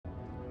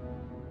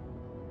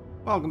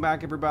Welcome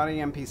back, everybody.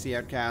 I'm PC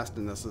Outcast,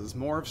 and this is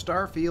more of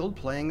Starfield,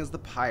 playing as the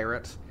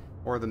pirate,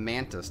 or the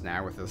mantis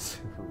now, with this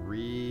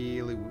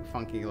really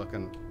funky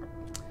looking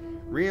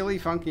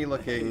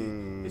Hey,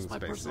 it's my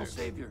space personal suit.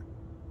 savior.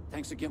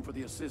 Thanks again for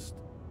the assist.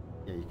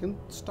 Yeah, you can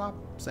stop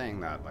saying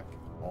that like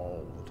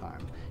all the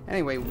time.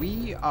 Anyway,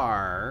 we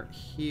are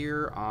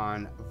here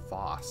on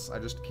Voss. I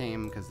just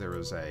came because there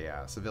was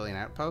a civilian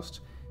outpost,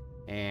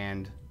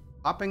 and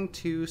hopping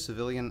to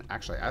civilian.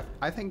 Actually,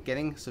 I think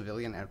getting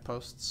civilian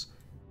outposts.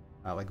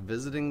 Like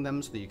visiting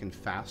them so that you can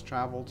fast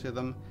travel to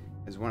them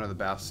is one of the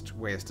best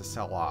ways to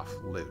sell off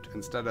loot.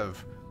 Instead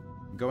of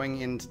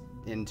going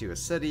into a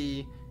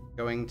city,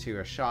 going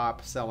to a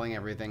shop, selling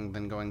everything,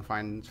 then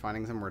finding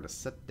somewhere to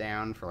sit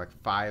down for like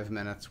 5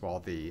 minutes while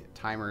the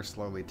timer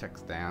slowly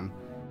ticks down.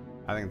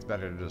 I think it's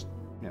better to just,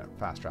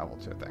 fast travel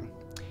to a thing.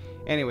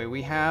 Anyway,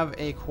 we have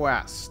a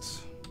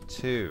quest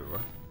to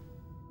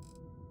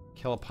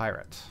kill a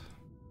pirate.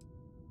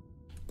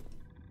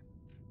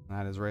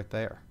 That is right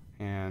there.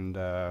 And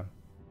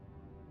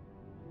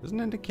doesn't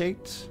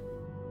indicate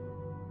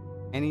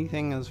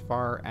anything as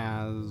far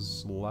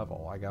as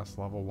level. I guess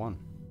level 1.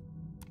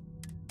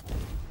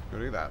 Go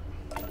do that.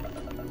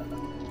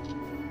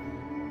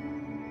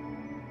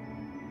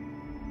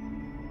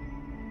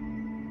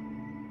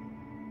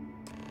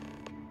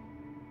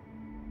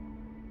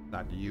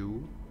 Not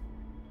you.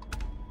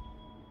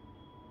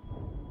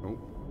 Oh.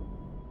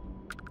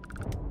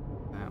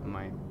 That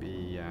might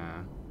be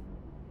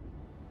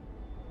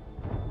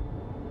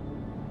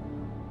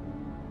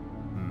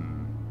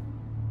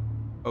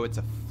Oh, it's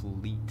a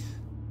fleet.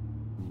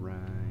 Right.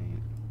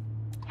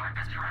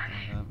 Weapons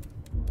ready.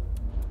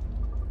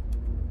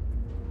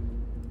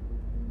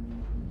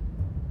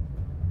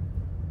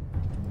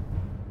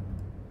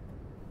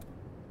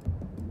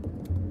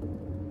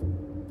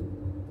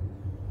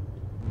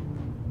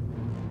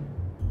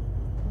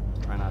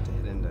 Try not to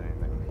hit into anything.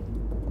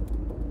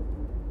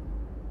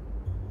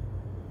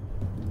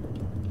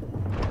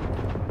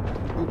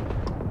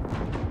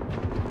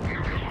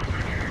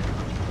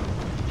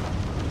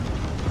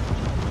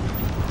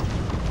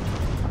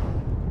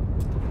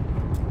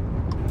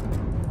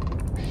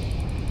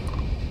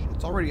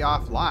 Already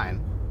offline.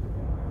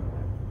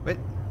 What?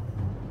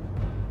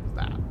 What's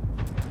that?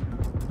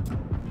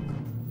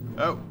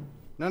 Oh.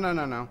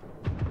 No.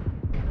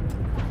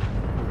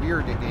 We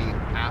are digging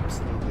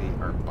absolutely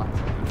our butts.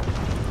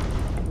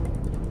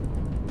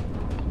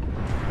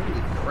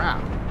 Holy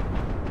crap.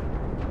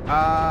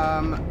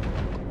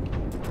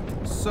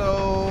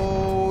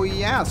 So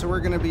yeah, so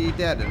we're gonna be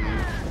dead in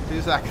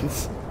 2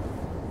 seconds.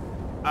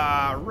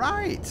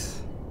 Right.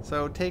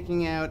 So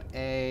taking out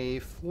a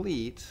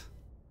fleet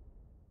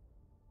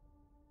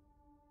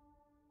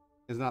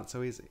is not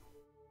so easy.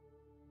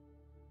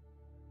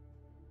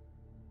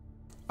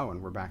 Oh,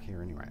 and we're back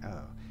here anyway.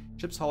 Oh.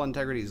 Ship's hull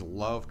integrity is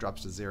low. If it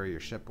drops to 0,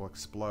 your ship will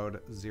explode.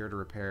 0 to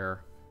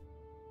repair.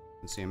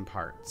 Consume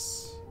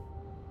parts.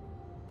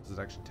 Does it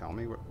actually tell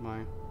me what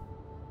my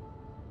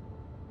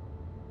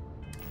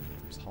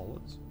ship's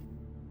hull is?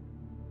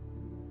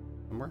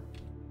 Somewhere?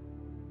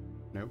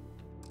 Nope.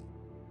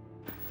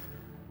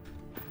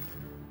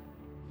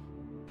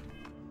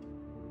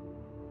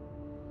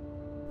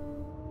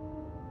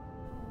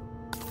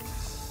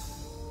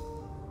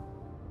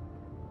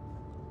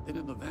 Been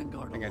in the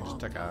Vanguard I think I just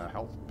took a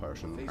health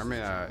potion. I mean,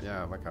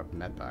 yeah, like a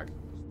med pack.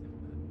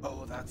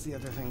 Oh, that's the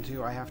other thing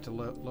too. I have to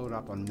load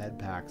up on med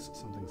packs.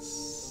 Something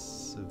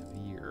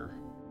severe.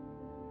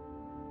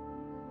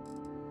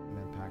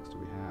 Med packs do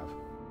we have?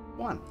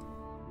 1.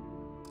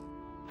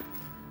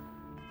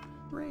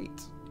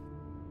 Great.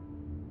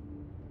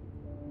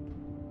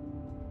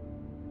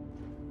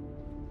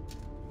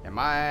 Yeah,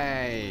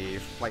 my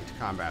flight to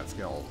combat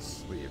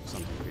skills leave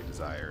something to be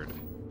desired.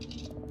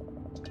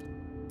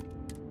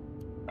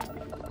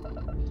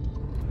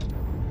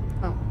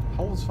 Oh,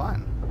 hull's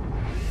fine.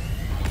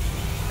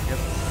 I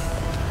guess.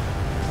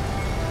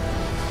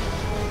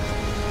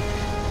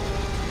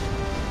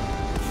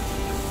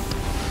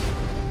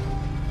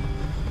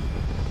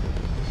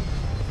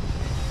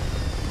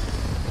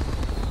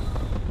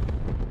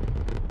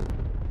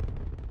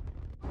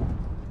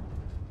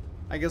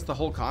 I guess the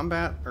whole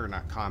combat, or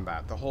not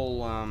combat, the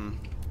whole,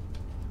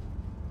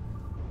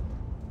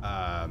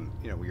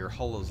 your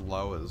hull is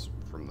low as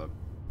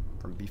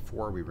from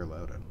before we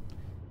reloaded.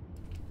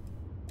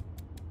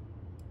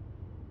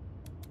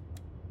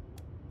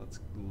 Let's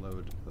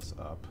load this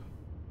up.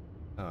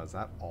 Oh, is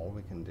that all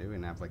we can do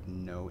and have like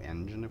no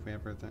engine if we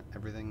have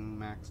everything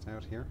maxed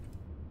out here?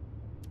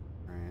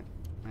 Alright,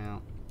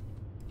 well.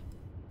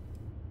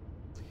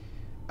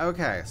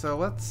 Okay, so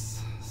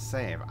let's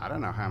save. I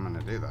don't know how I'm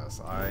gonna do this.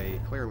 I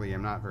clearly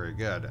am not very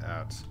good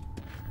at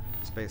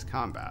space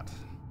combat.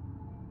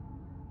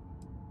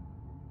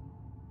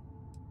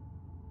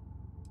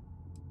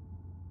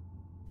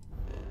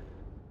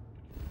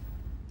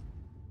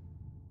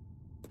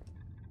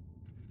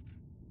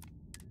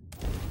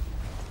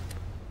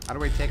 How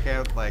do I take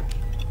out, like,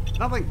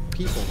 not like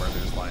people where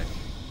there's like,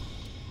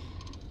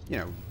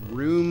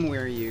 room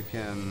where you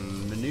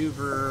can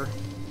maneuver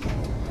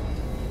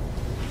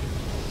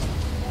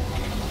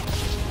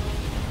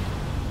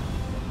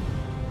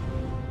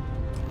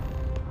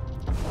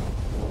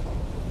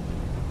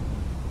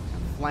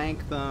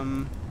flank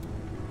them.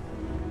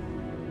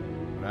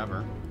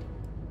 Whatever.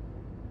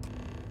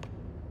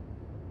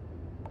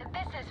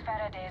 This is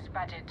Faraday's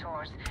budget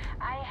tours.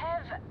 I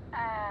have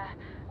a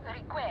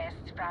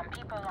request from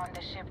people on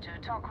the ship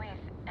to talk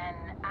with an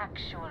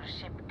actual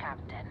ship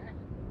captain.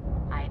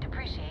 I'd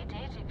appreciate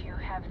it if you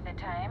have the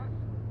time.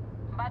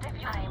 But if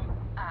you...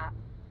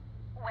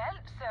 well,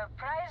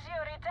 surprise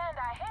you returned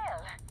a hail.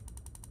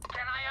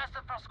 Can I ask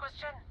the first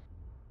question?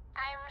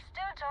 I'm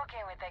still talking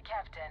with the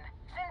captain.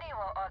 Cindy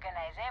will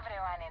organize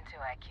everyone into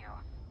a queue.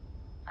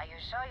 Are you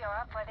sure you're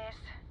up for this?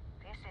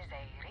 This is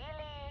a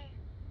really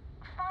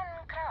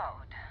fun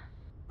crowd.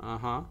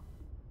 Uh-huh.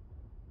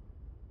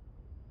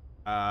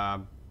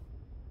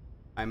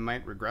 I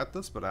might regret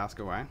this, but ask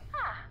away.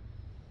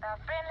 The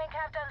friendly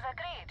captains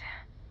agreed.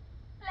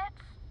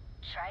 Let's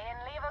try and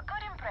leave a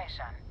good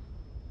impression.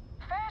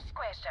 First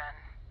question.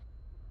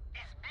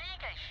 Is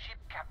being a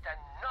ship captain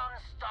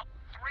non-stop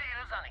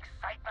thrills and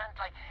excitement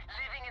like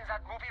living in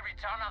that movie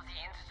Return of the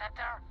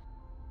Interceptor?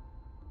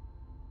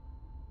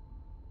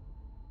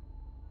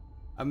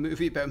 A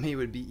movie about me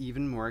would be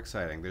even more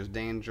exciting. There's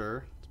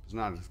danger. It's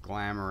not as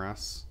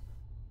glamorous.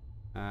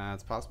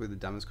 It's possibly the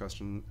dumbest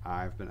question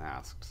I've been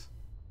asked.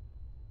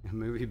 A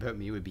movie about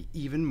me would be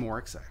even more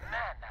exciting.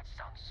 Man, that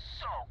sounds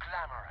so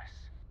glamorous.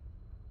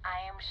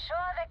 I am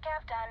sure the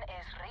captain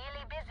is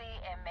really busy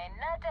and may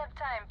not have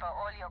time for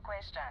all your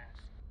questions.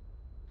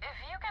 If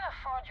you can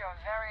afford your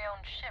very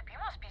own ship, you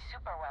must be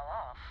super well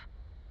off.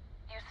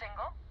 You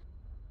single?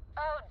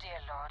 Oh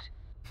dear lord.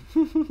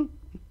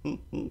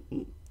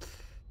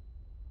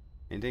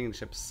 Maintaining the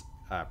ship's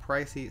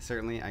pricey.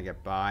 Certainly, I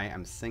get by.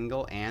 I'm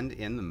single and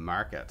in the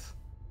market.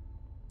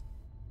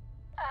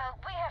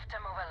 We have to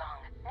move along.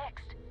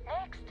 Next.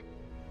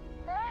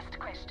 Last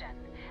question.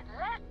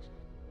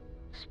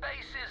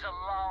 Space is a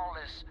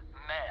lawless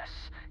mess.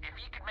 If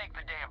you could make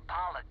the damn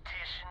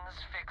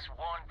politicians fix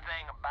one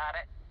thing about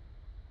it,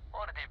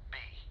 what'd it be?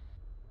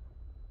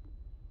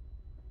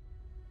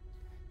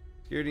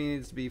 Security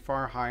needs to be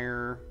far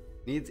higher.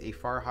 Needs a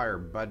far higher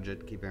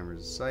budget. Keep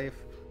members safe.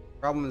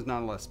 Problem is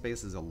not a lot of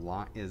space is a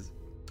lot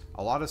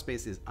of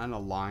space is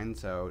unaligned,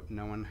 so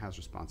no one has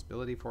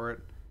responsibility for it.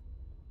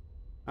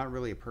 Not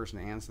really a person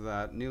to answer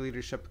that. New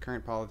leadership,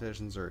 current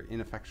politicians are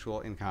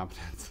ineffectual,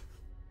 incompetent.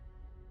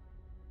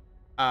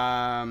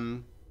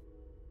 I'm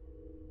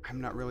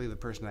not really the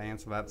person to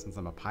answer that since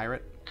I'm a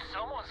pirate.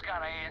 Someone's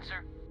gotta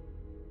answer.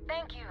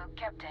 Thank you,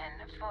 Captain,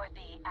 for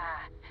the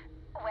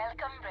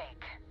welcome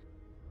break.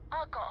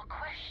 I got a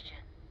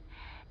question.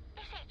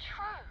 Is it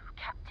true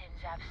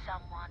captains have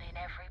someone in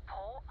every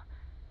port?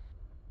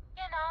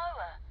 You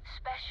know, a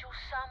special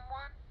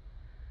someone?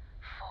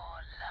 For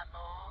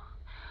l'amour?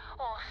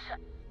 Or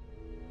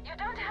You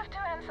don't have to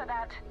answer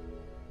that.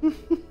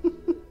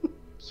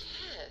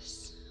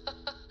 Yes.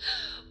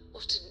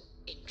 What an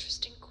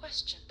interesting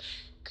question.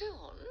 Go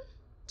on,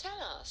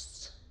 tell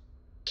us,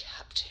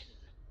 Captain.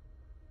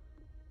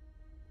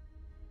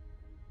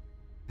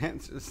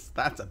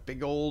 That's a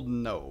big old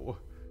no.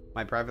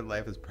 My private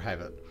life is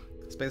private.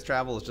 Space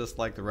travel is just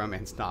like the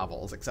romance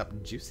novels,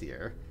 except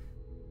juicier.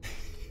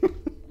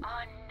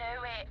 I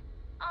knew it.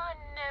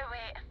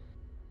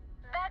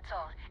 That's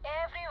all.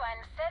 Everyone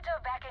settle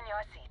back in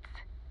your seats.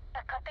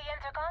 Cut the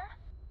intercom?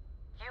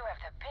 You have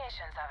the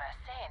patience of a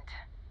saint.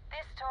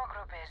 This tour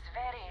group is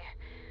very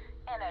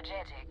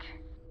energetic.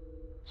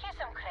 Here's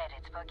some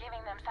credits for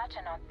giving them such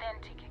an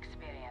authentic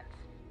experience.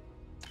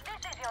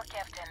 This is your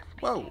captain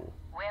speaking. Whoa.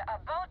 We're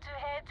about to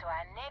head to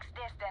our next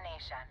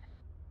destination.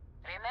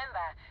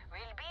 Remember,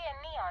 we'll be in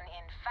Neon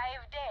in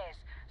 5 days,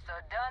 so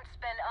don't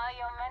spend all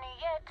your money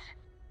yet.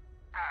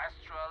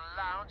 Astral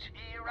Lounge,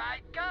 here I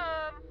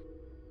come!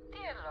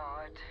 Dear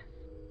Lord.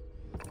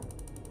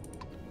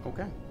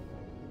 Okay.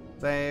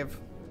 Save.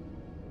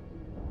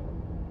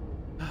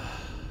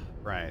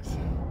 Right.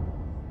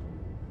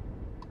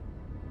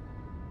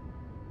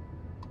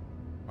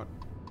 What?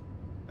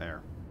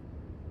 There.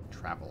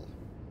 Travel.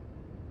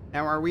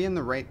 Now, are we in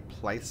the right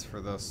place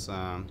for this,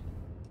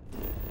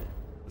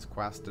 this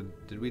quest?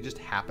 Did we just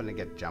happen to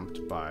get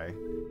jumped by...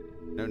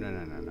 No. Did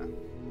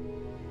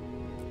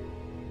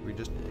we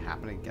just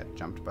happen to get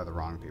jumped by the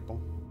wrong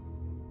people?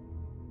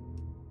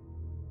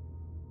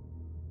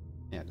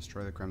 Yeah,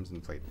 destroy the Crimson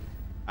Fleet.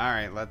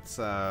 Alright, let's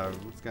get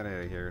out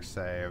of here,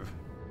 save,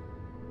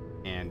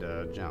 and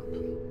jump.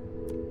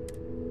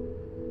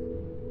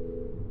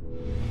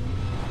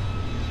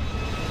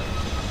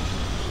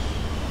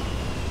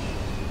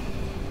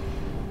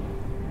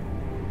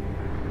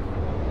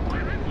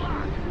 Weapon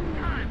blocked!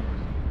 Time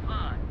was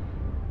fun!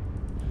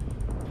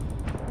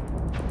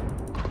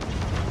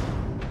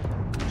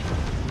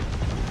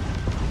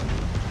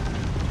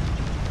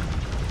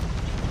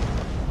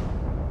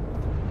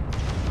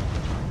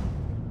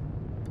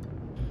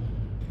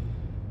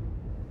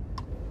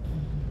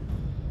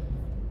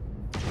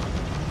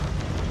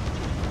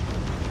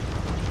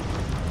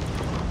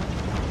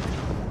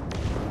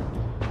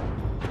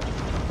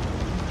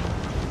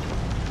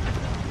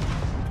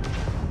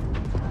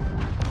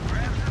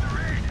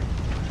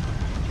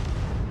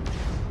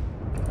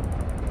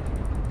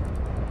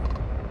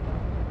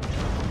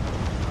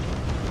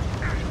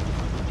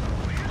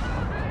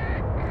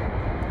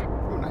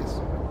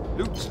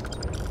 Oops.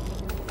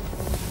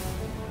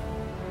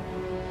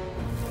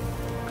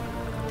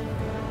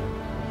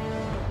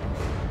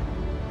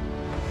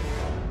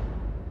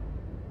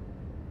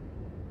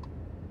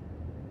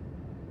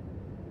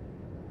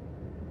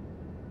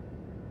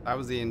 That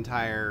was the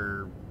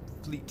entire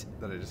fleet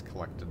that I just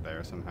collected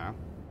there somehow.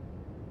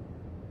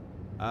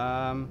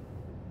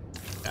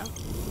 Yeah.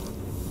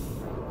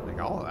 Take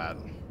all of that.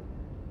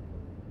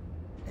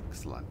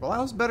 Excellent. Well, that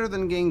was better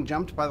than getting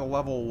jumped by the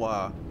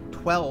level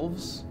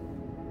 12s.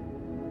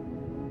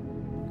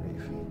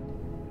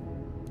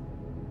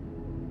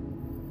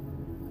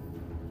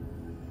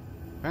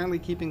 Apparently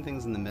keeping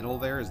things in the middle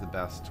there is the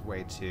best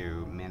way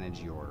to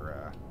manage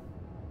your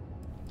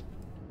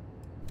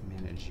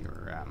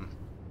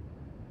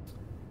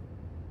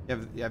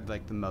you have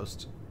like the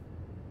most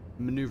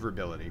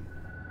maneuverability.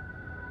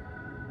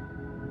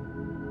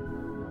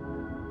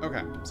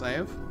 Okay,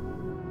 save.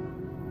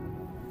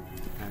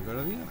 And go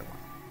to the other one.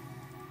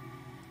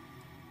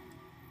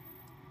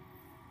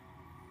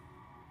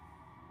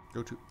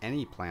 Go to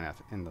any planet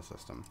in the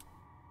system.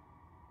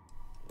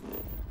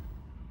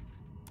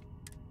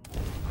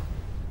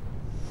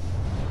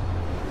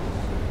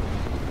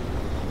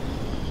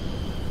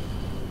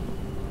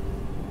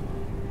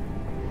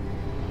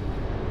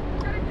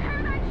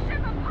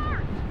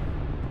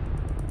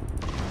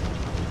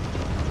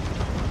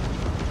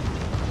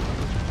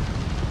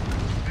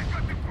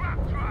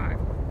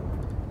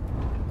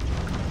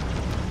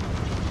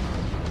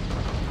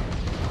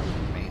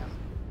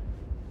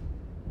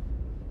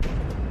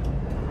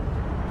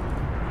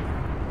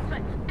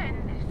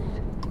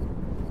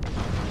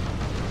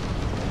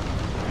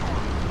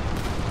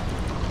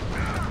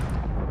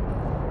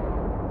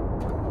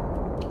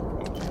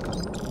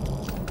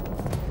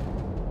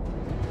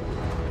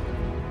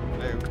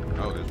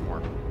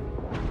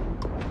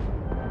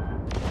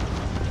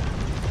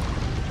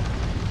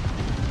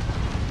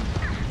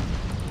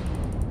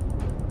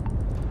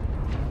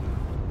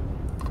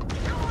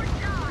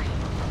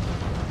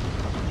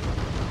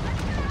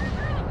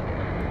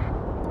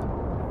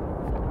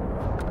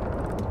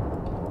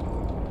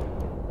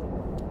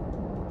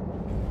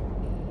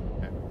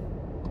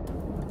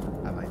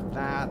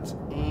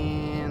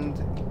 And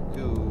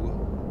go.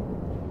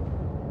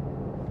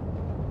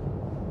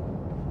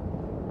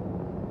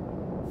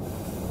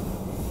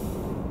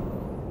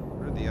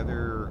 Where did the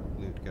other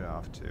loot get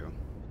off to?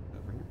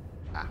 Over here?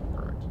 Ah,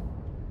 perfect.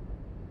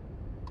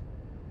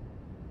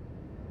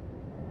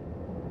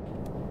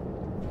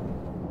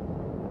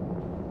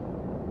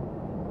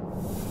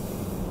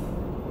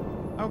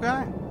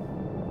 Okay.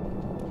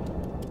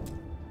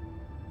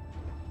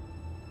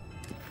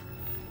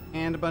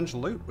 And a bunch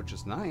of loot, which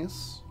is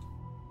nice.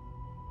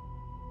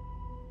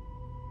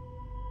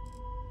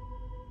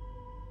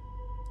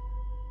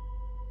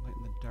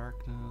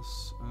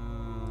 Darkness,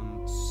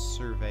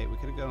 survey. We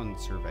could have gone and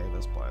survey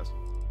this place.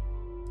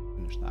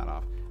 Finish that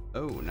off.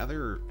 Oh,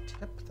 another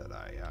tip that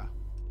I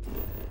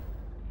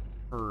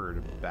heard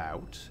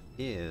about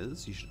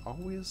is you should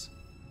always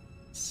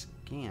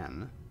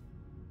scan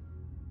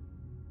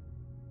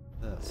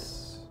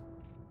this.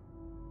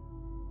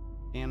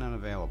 Scan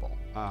unavailable.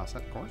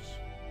 Set course.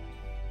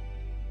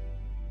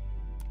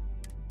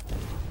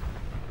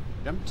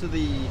 Jump to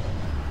the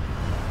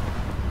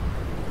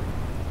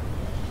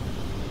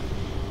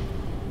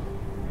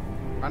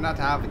try not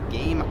to have the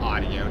game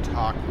audio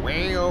talk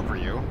way over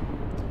you.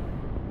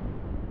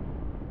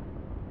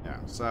 Yeah,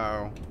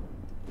 so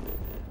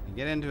you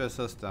get into a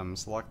system,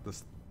 select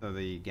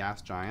the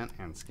gas giant,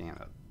 and scan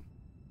it.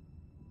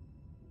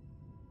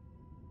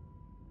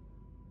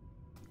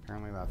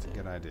 Apparently that's a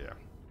good idea.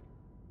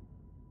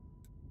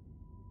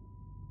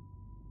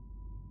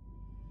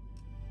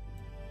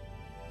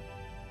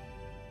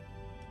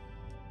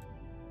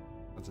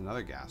 That's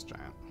another gas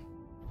giant.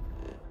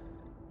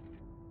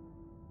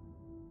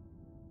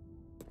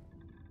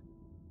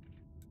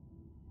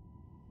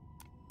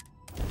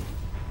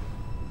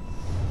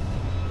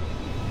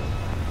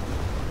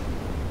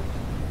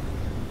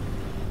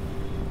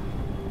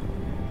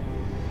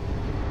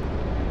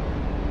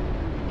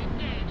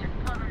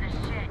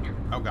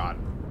 Oh god.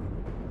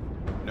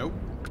 Nope.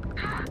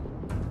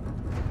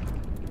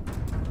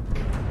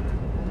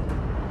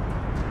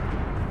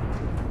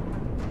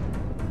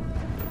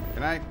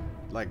 Can I,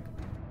 like,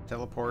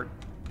 teleport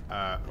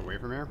away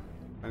from here?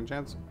 Any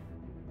chance?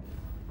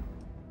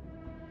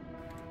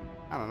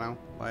 I don't know.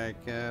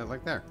 Like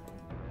there.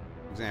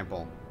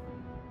 Example.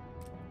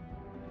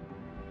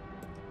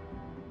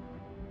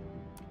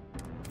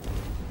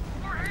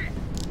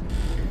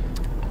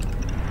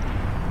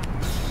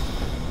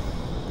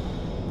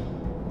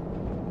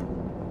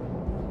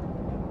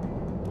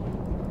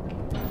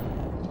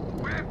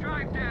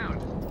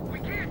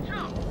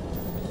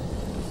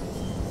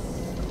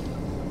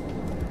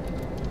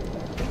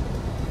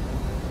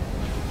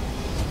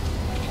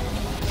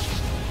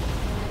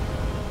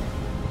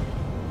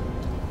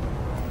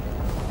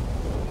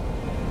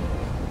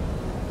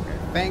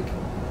 Thank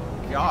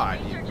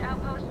God. Research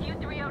outpost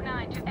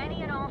U-309 to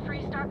any and all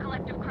Free Star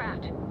Collective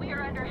craft. We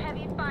are under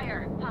heavy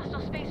fire.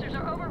 Hostile spacers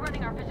are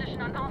overrunning our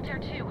position on Altair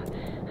Sector 2.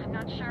 I'm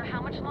not sure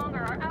how much longer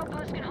our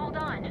outpost can hold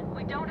on.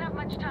 We don't have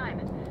much time.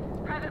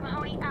 Private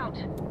Mahoney out.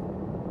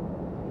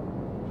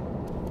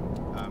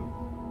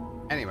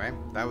 Anyway,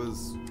 that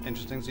was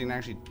interesting. So you can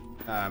actually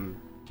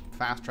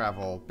fast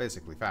travel,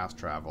 basically fast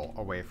travel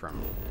away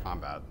from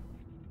combat.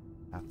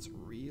 That's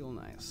real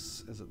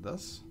nice. Is it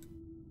this?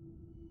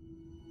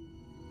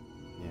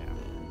 Yeah.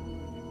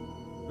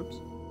 Oops.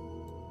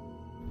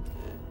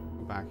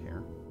 Go back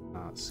here.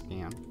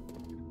 Scan.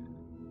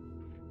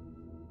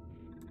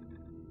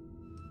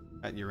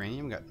 Got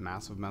uranium, got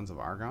massive amounts of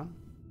argon.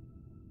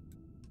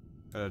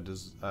 Got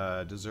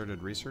a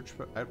deserted research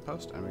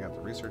outpost, and we got the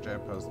research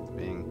outpost that's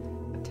being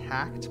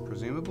attacked,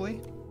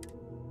 presumably.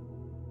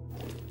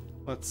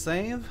 Let's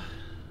save.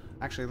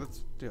 Actually,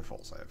 let's do a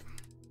full save.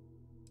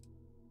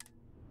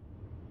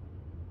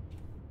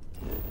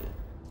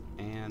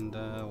 And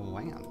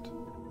land.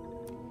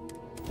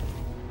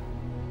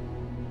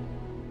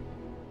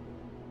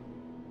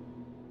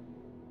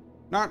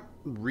 Not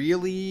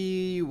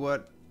really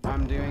what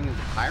I'm doing as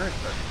a pirate,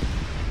 but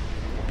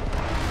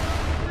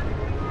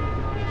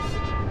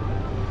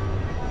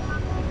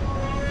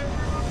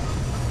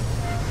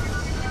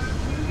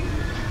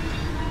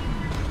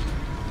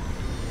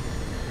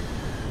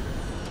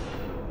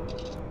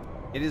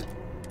it is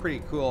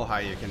pretty cool how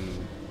you can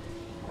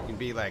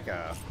be like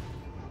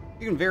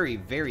you can very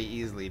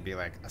easily be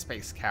like a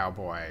space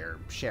cowboy or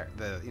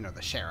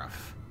the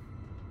sheriff,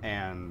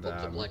 and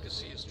Hope the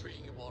legacy is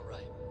treating you all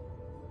right.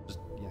 just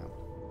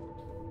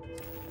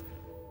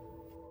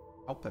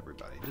help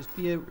everybody. Just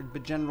be a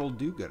general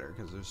do-gooder,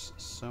 because there's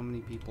so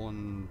many people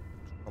in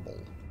trouble.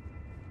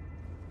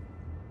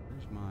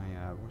 Where's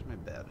my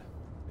bed?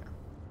 There.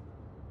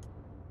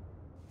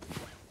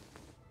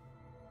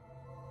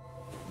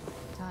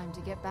 Time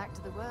to get back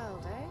to the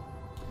world, eh?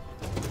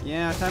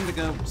 Yeah, time to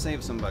go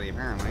save somebody,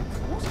 apparently.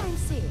 What I'm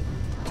seeing,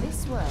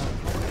 this world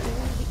has all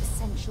the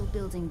essential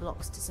building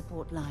blocks to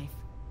support life.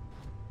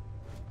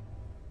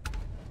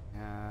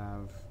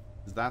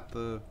 Is that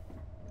the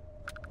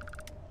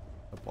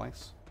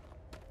place?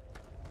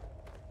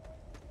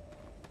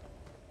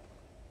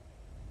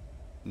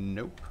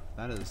 Nope,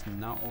 that is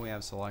not what we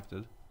have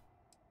selected.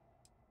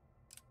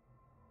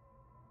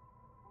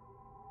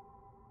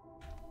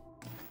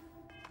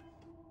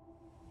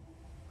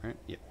 Right?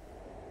 Yep.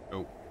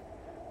 Oh.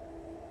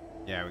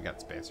 Yeah, we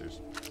got spacers.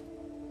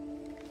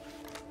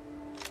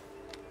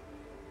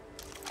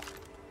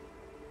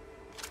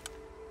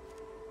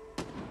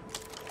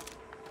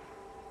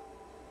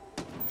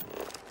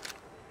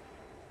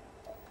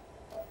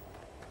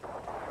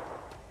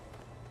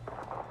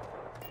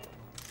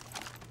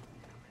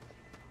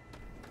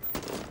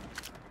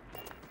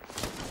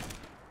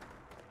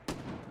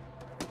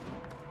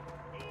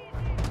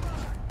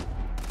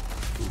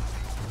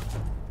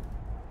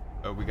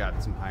 Oh, we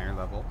got some higher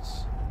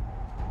levels.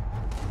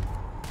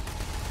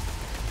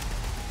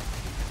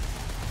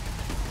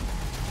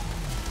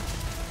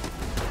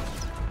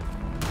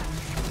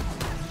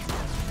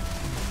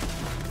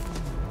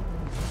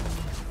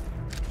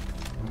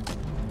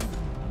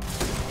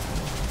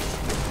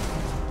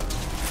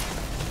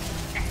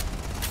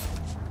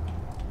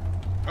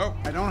 Oh,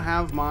 I don't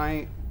have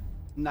my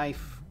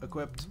knife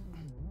equipped.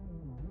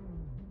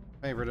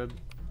 Favorited.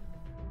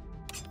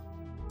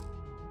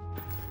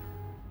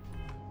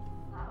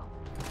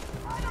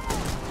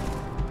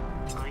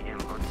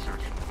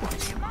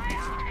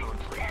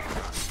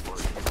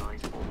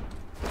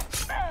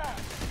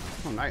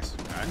 Oh, nice.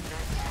 Okay.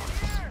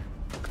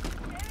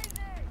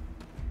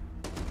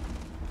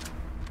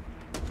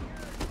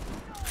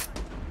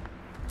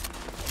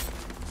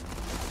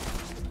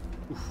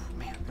 Oof,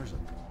 man, there's a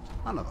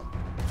ton of them.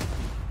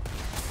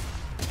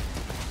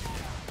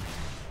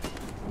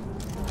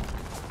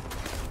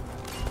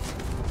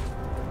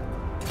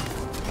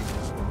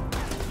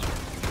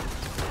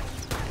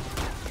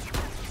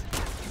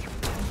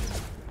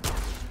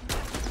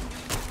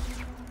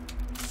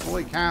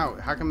 Holy cow,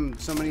 how come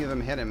so many of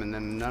them hit him and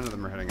then none of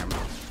them are hitting him?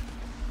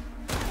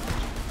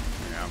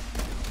 Yeah.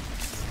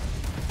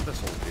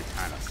 This will be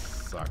kind of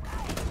suck.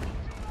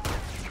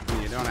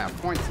 When you don't have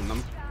points in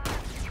them.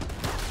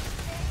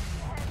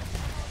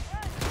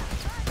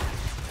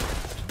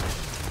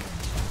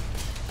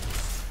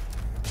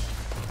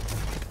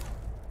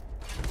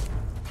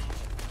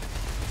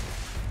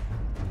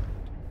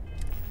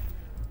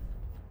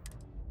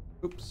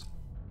 Oops.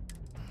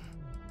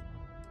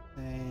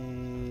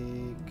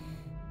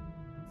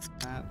 Take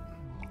that.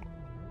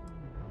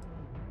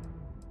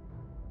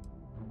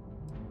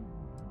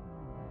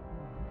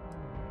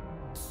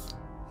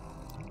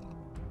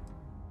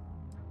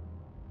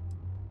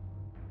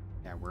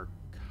 Yeah, we're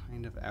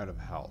kind of out of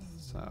health,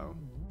 so.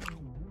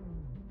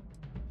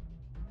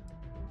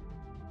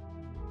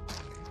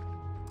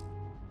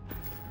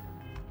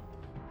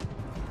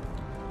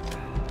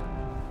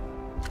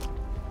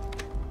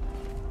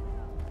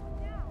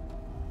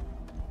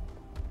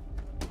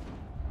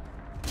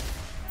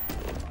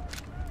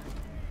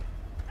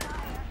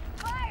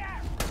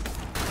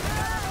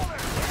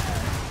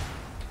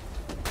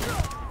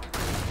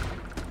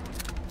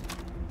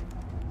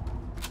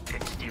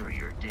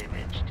 Sensor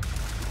damaged.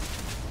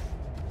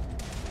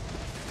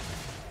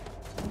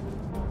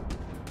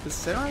 Is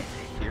Sarah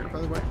here,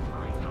 by the way?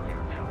 My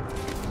firepower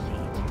exceeds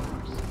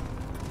yours.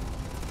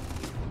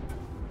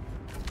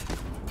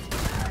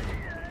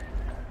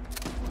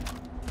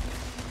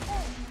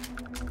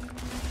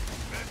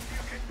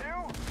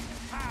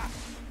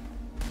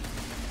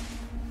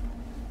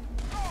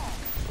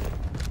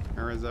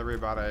 Where is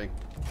everybody?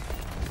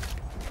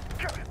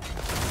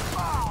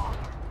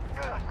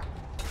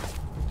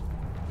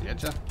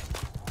 Getcha?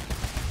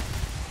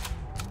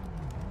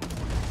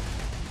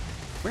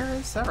 Where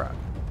is Sarah?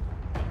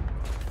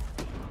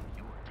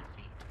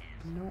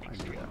 No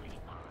idea.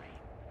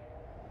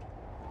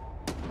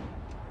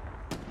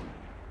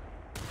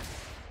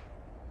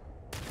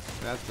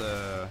 That's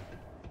a...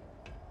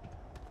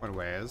 what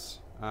ways?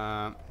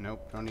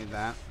 Nope, don't need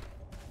that.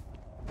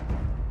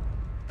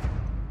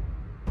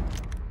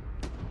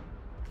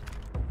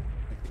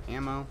 Take the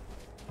ammo.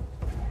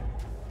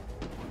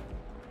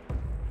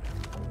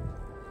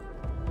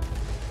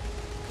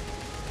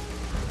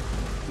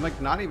 I'm like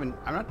not even,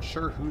 I'm not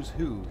sure who's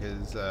who,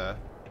 because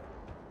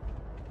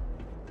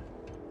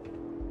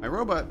my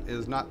robot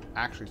is not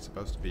actually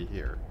supposed to be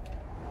here.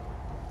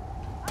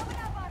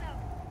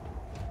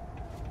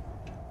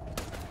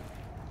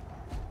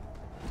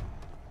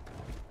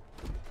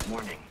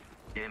 Warning.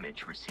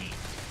 Damage received.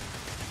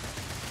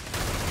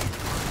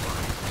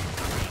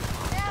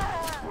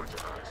 Towards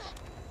us.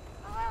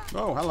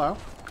 Oh, hello.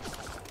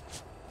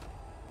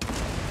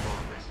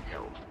 Flawless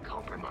health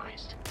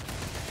compromised.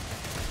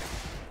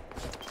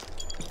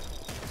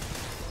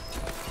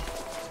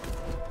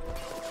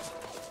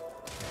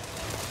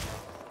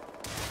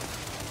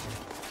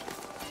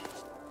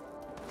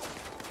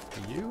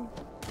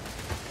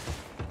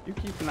 You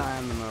keep an eye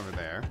on them over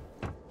there.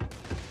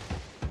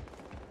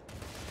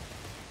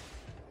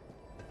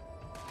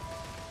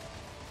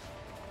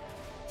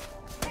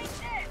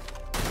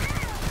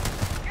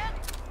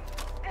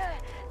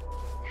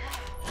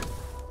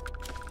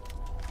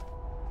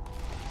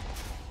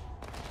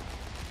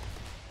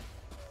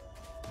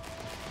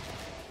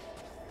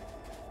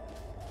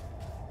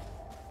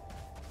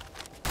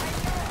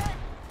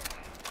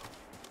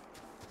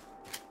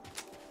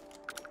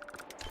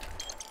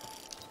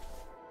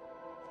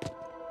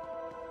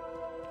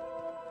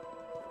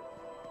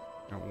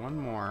 Got one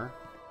more.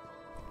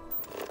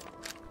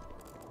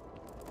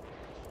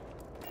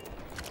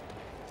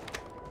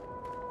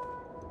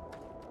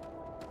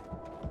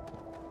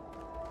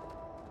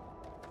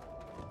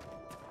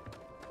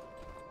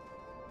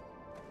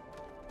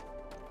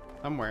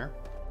 Somewhere.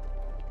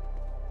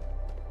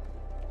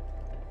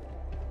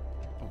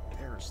 Oh,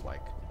 there's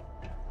like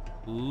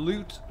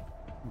loot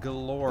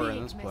galore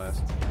in this place.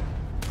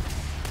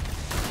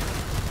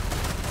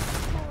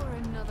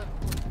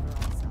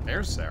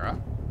 There's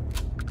Sarah.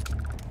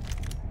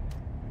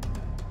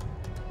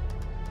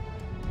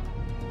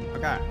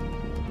 Okay.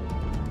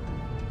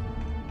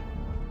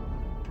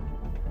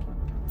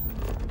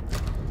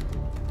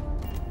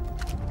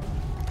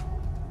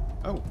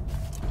 Oh,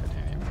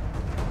 titanium.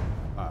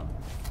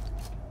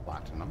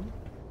 Platinum.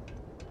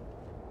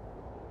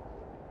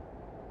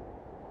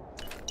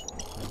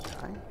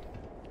 Okay.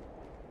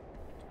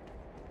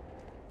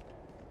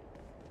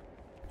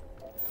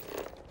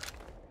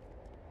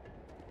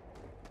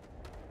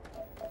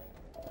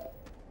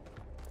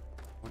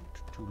 Want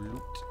to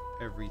loot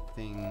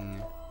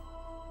everything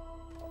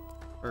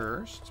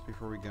first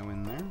before we go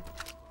in there.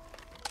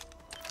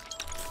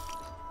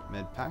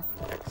 Med pack,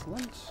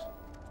 excellent.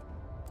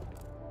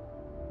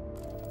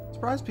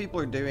 Surprised people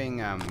are doing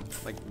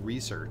like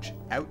research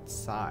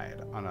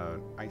outside on a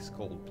ice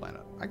cold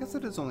planet. I guess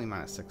it is only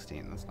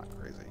 -16. That's not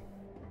crazy.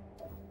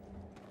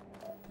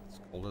 It's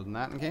colder than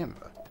that in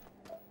Canada.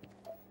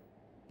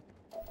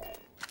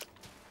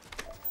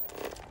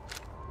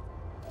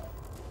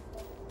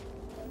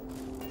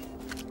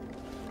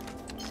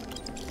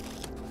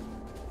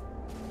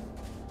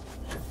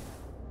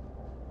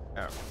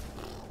 Oh.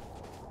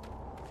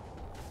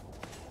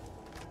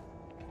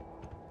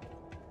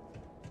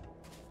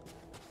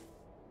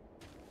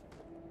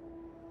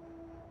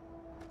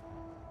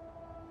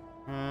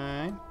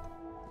 Alright.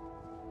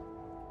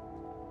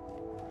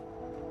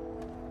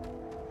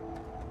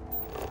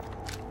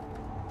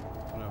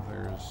 I don't know if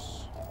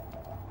there's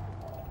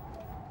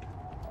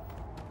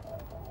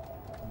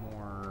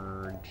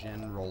more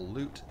general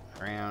loot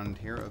around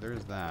here. Oh,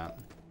 there's that.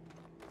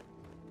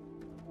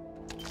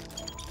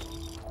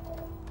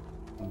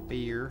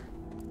 Beer.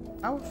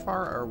 How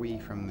far are we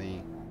from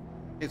the...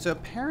 Okay, so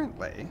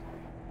apparently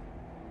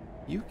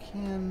you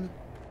can...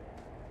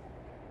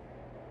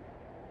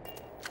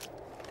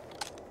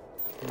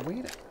 The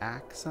way to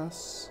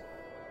access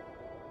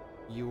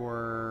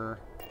your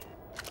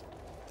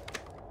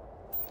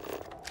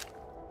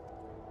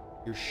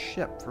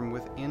ship from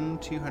within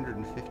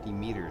 250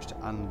 meters to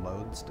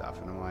unload stuff,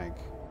 and I'm like,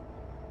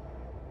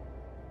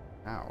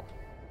 how?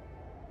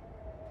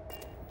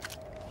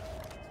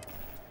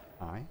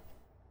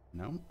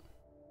 No.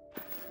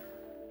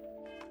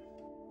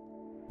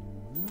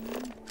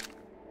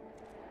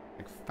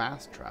 Like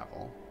fast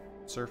travel.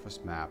 surface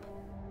map.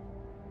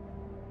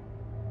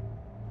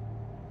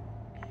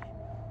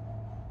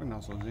 We can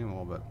also zoom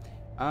a little bit.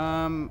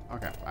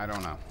 Okay, I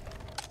don't know.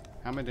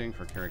 How am I doing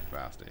for carry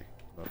capacity?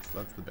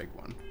 That's the big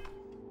one.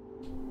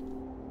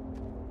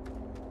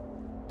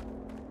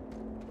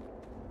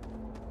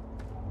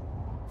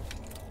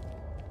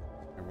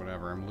 Or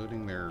whatever, I'm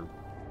looting their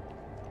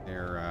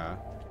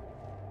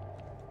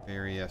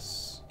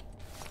various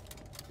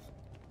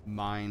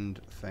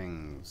mined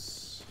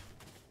things.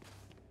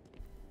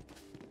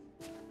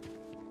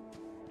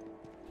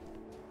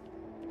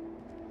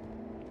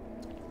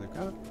 They've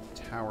got a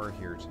tower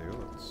here too.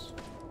 Let's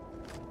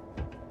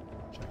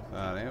check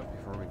that out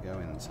before we go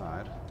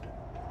inside.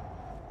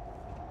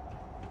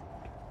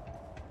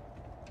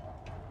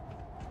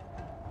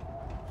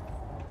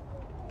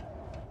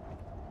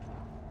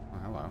 Oh,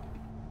 hello.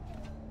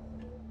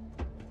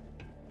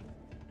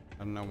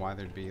 I don't know why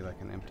there'd be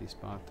like an empty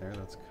spot there.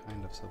 That's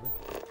kind of silly.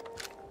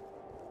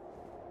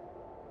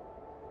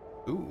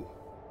 Ooh,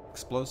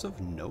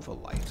 explosive Nova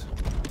Light.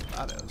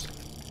 That is.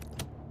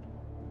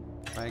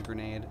 Frag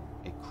grenade,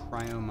 a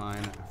cryo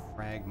mine, a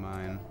frag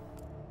mine.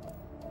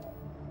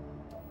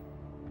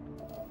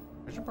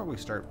 I should probably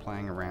start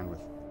playing around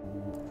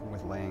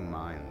with laying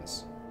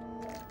mines.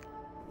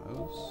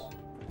 Those.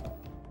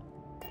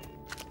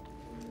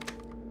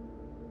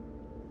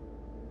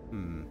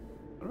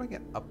 How do I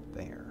get up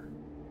there?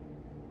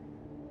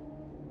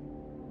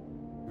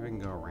 Maybe I can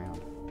go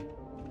around.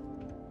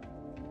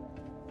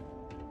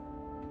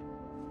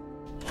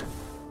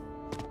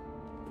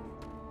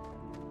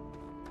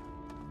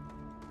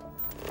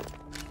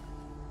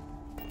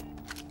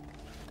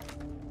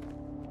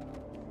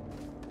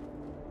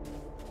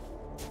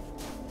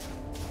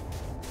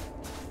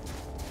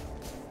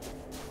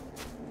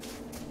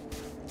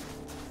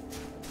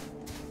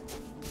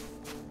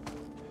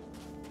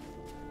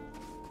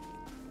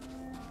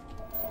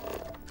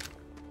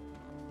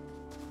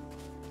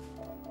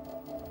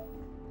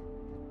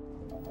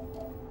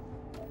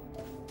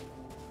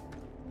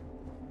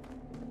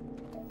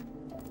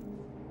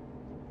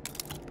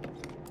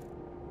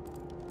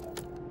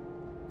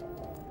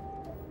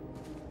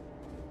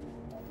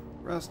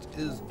 Rest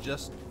is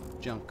just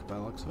junk by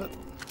the looks of it.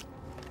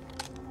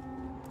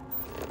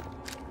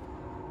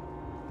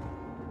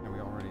 Yeah, we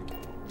already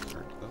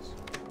started this.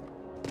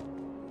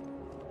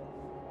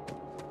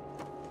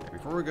 Okay,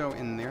 before we go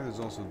in there, there's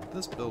also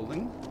this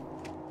building.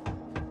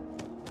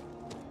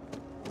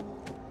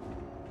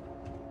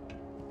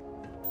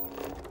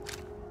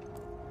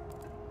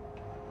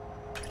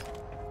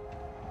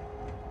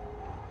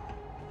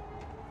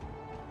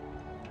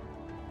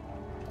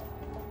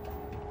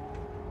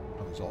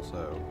 Oh, there's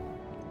also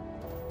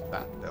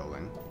that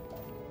building.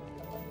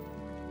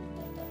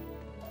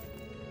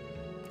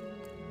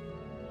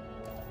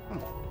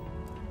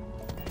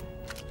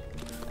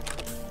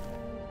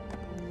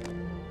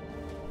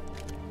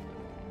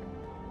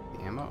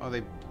 The ammo? Oh,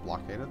 they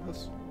blockaded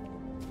this?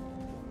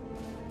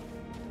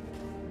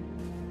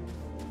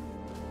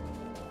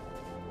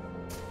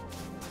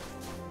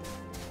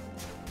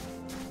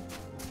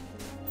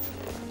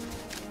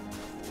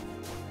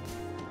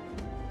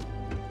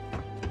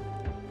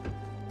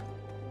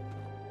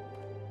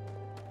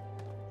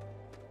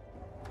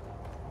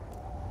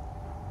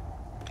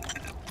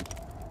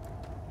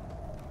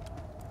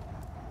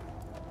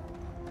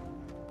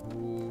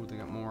 Ooh, they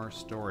got more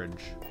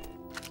storage.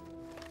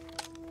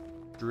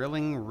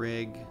 Drilling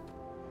rig.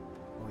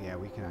 Oh yeah,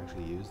 we can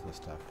actually use this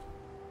stuff.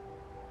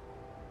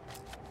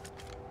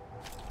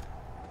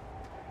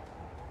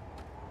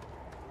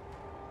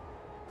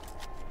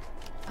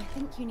 I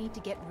think you need to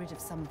get rid of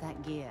some of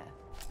that gear.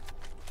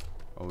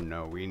 Oh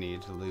no, we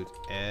need to loot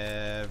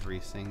every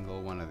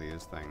single one of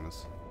these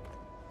things.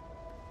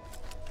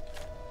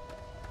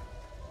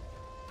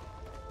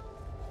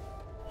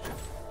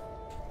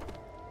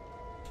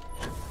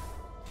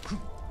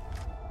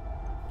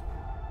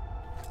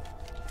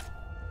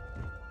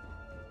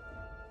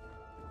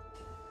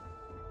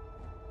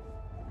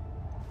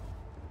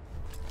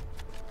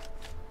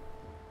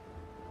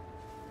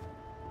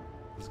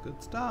 It's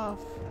good stuff.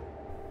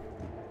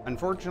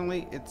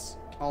 Unfortunately, it's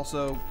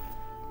also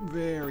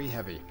very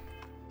heavy.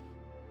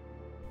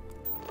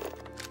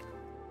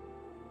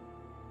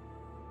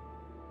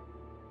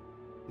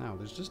 No,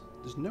 there's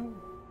no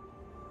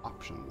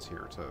options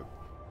here to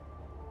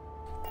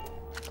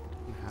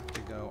you have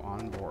to go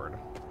on board.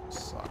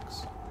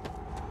 Sucks.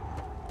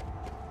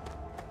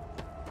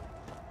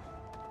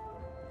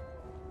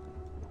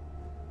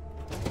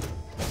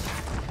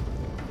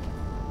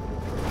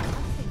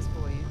 Things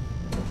for you.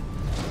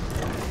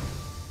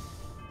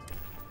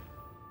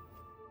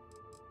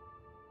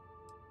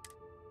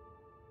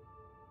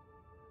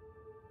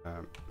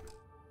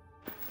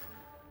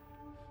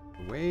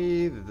 The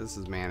way that this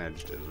is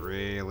managed is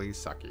really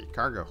sucky.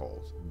 Cargo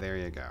holds. There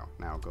you go.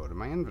 Now go to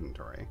my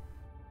inventory.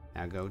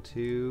 Now go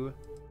to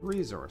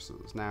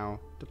resources. Now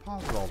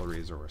deposit all the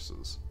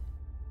resources.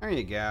 There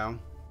you go.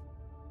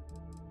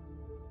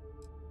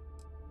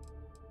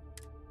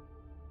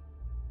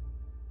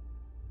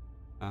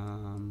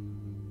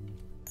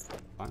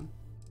 Fine.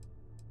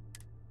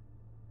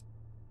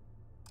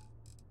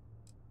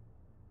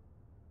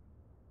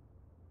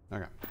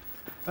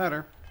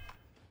 Better.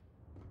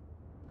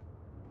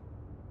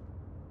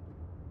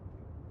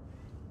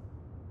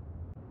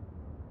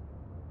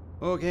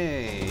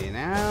 Okay,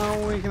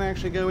 now we can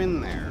actually go in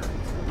there.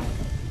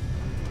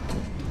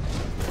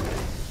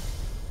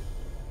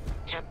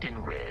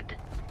 Captain Red,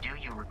 do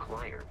you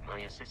require my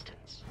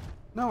assistance?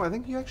 No, I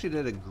think you actually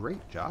did a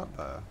great job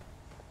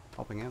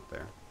helping out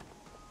there.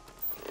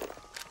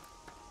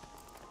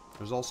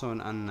 There's also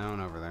an unknown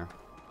over there.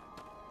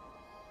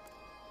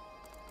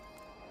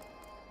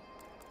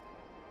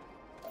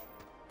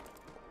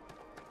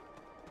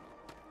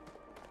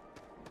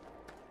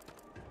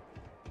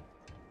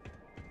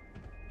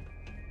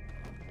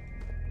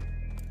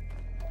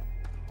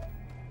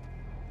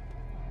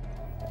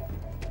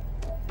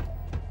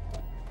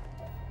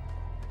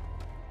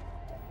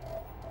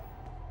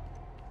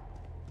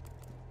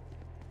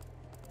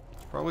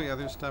 Probably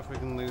other stuff we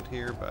can loot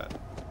here, but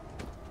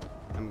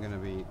I'm gonna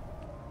be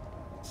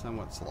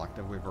somewhat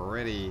selective. We've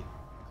already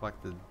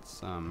collected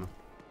some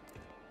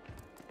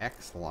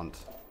excellent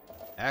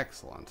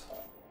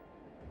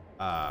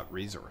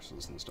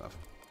resources and stuff.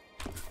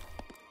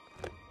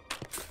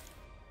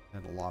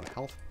 Had a lot of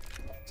health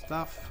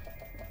stuff.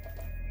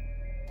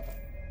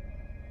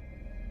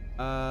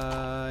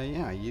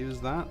 Yeah, use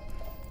that.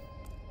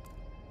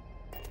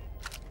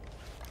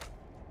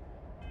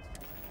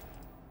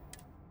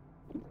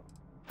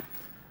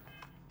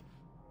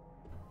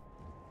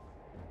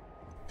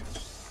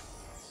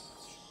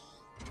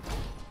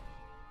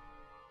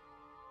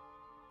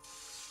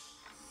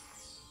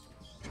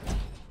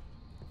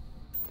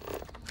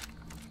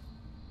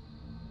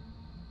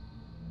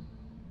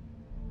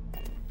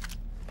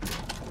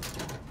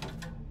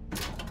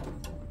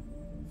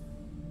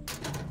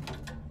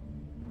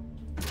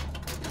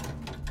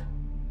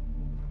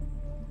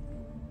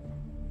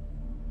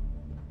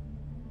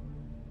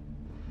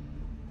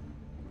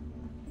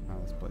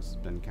 This place has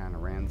been kind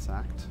of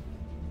ransacked.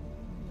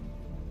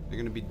 They're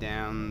gonna be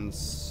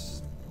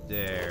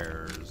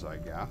downstairs, I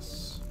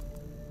guess.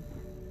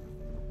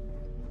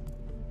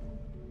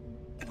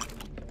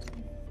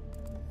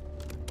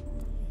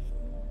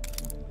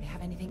 We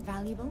have anything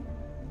valuable?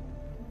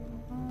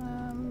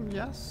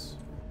 Yes.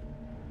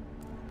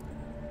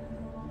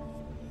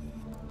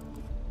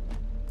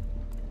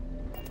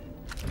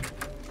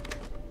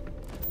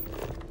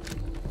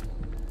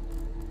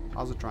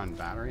 Positron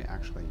battery,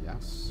 actually,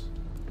 yes.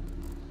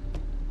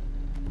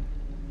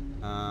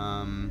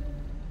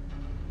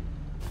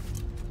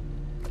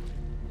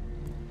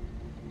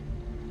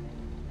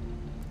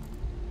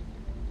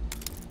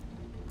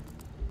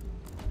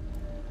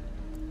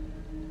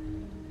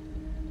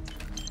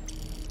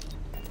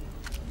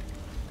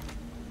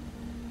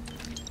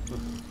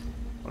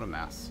 What a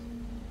mess.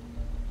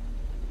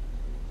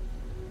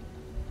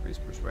 Increase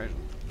persuasion.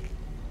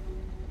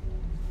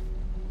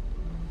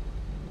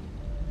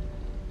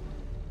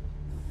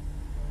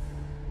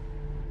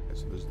 Okay,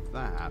 so there's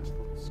that.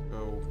 Let's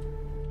go.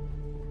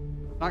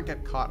 Not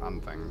get caught on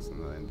things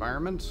in the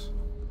environment.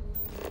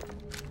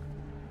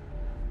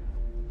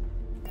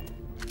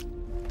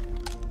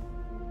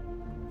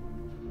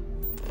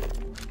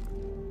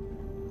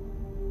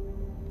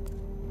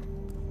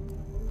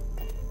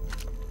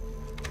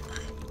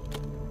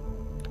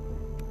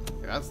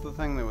 Okay, that's the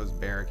thing that was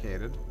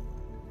barricaded.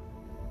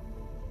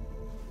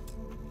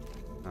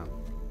 Oh.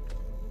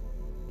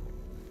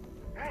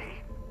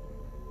 Hey,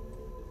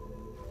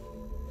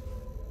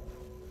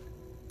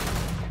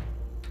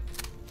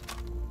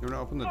 You want to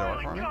open the door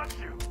for me? got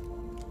you.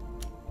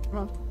 Come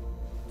on.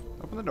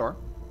 Open the door.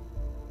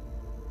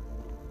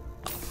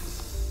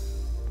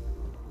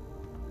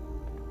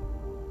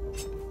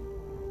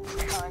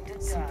 Time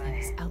to Something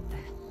is out there.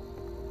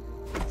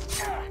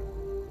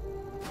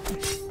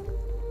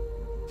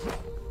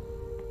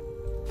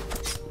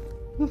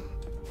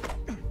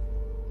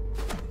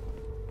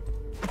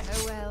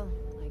 Oh well,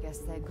 I guess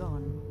they're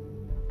gone.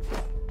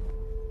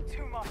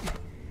 Too much.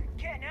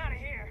 Getting out of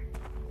here.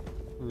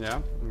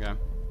 Yeah, okay.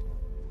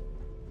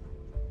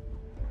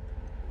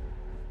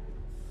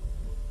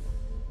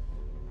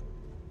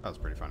 That was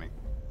pretty funny.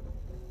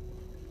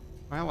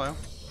 Oh, hello.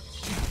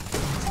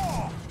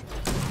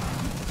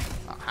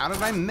 How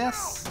did I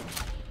miss?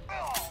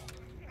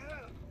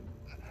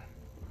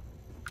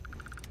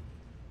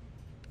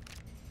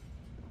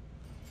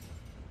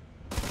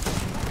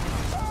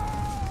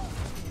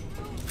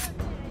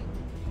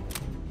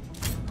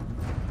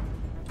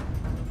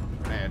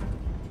 Grenade.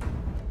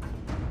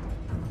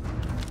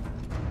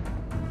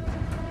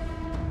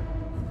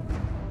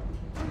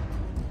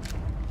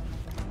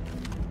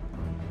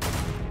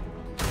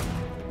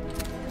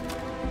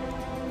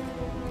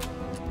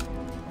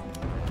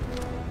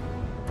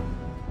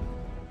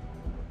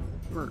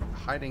 We're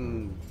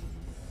hiding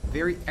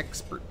very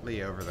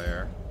expertly over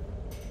there.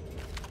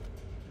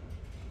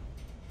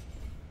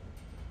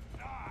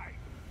 Die!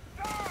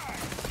 Die!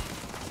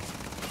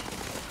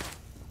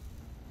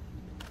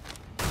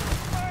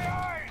 My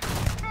eyes!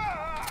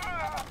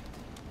 Ah!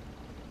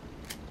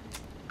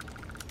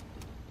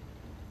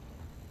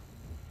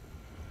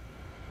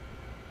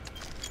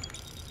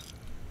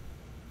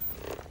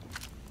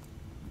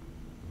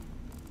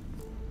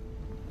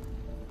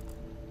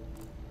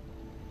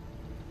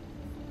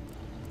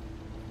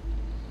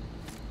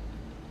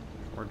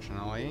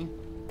 Unfortunately,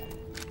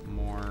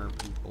 more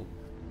people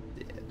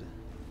did.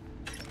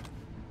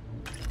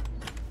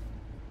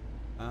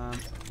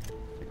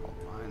 Take all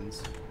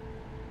mines.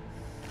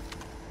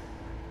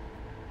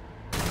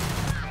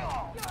 You're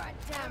a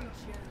damn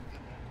joke.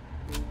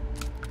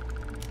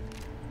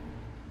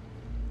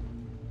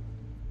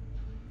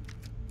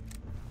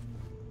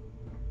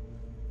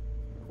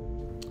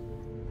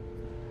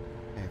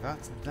 Okay,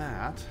 that's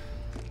that.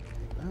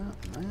 Take that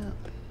and that.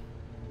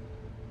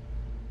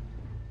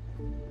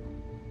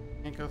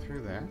 Can't go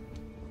through there.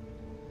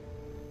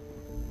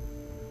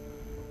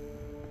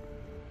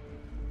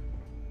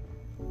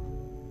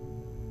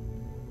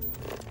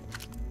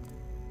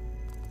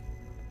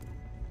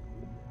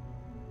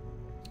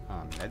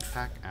 Med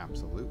pack,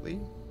 absolutely.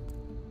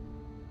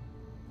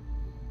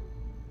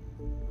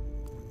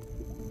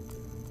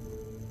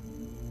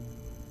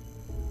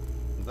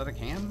 Is that a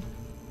can?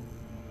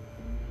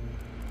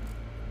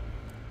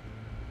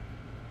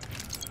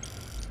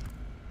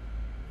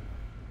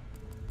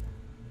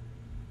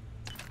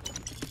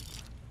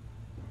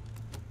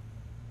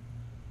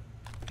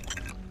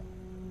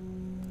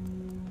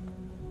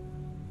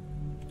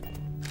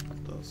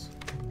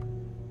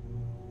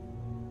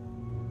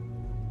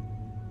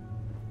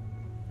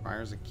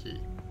 Requires a key.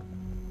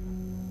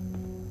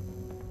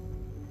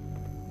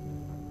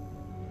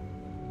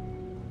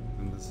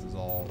 And this is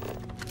all,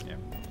 yeah,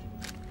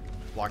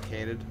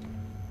 blockaded.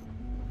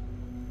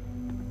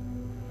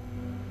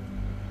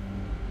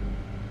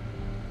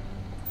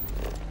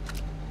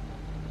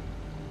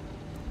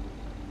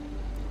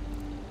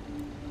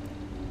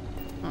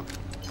 Huh.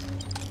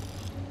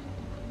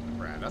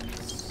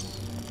 Rabbits.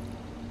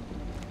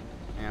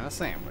 And a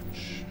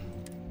sandwich.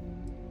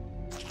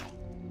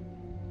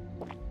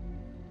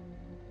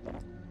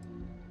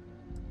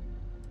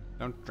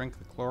 Don't drink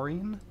the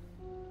chlorine.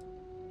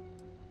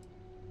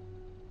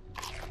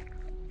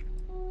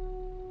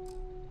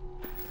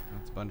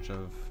 That's a bunch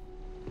of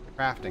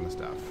crafting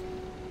stuff.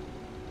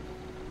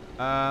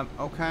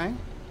 Okay.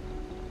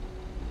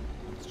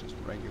 It's just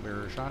a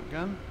regular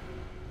shotgun.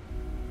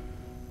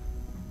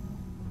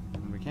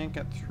 And we can't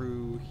get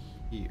through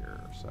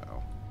here,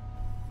 so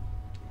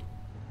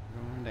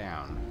going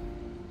down.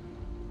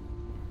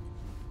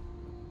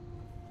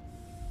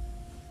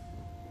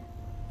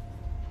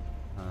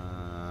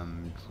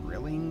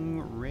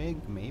 Drilling rig,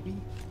 maybe?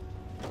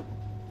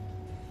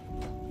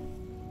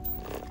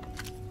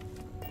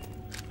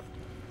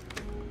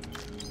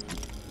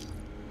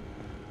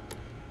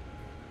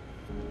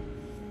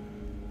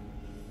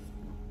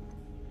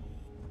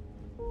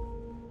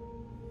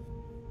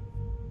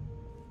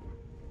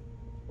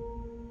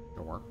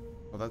 Door.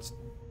 Oh, that's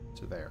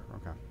to there.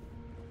 Okay.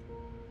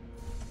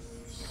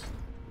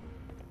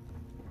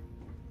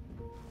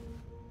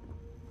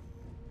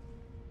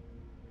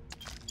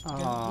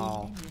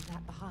 Oh.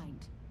 That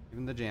behind.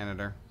 Even the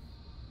janitor.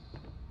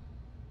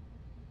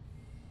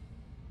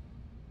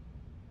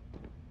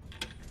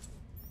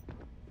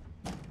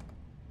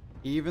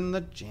 Even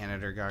the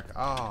janitor got...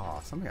 Oh,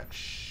 somebody got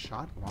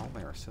shot while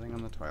they were sitting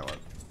on the toilet.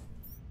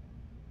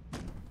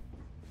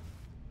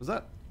 Was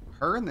that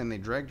her and then they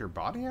dragged her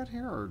body out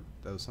here, or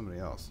that was somebody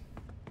else?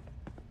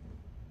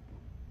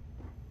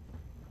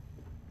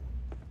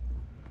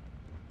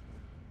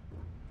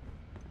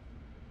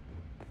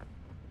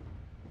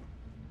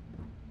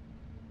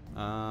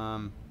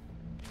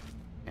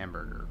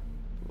 Hamburger.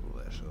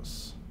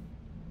 Delicious.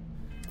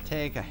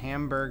 Take a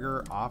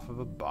hamburger off of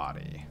a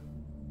body.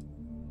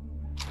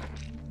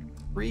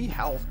 Free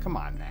health, come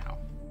on now.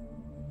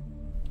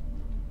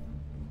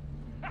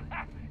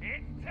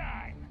 It's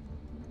time.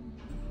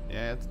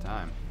 Yeah, it's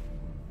time.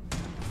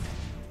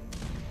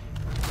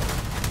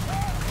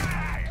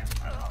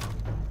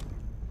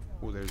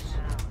 Oh, there's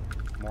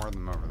more of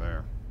them over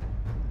there.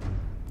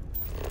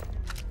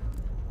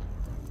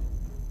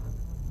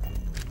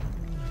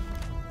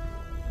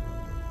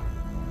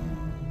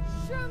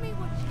 Show me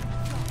what you got.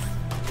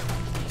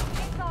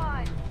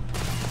 Inside.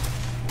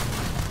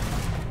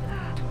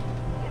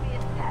 Give me a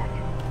sec.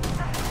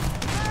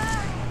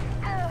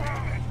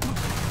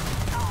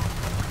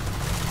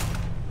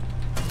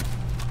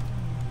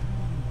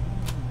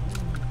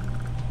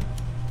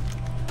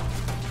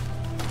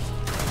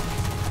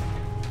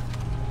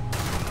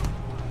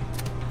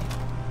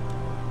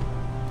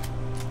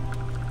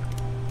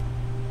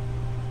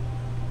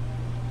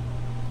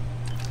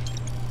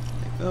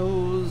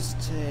 Those,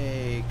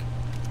 take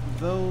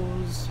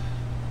those.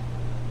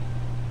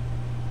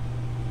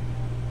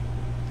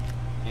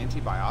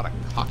 Antibiotic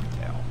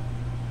cocktail.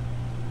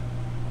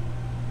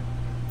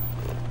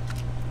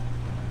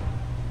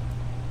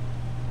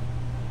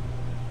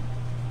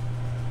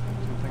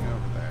 Something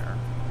over there.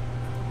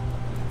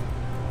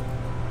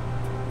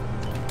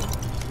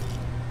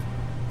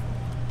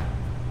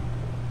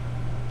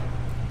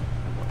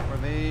 What were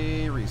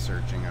they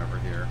researching over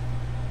here?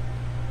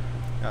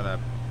 Got a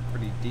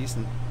pretty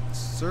decent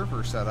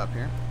server set up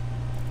here.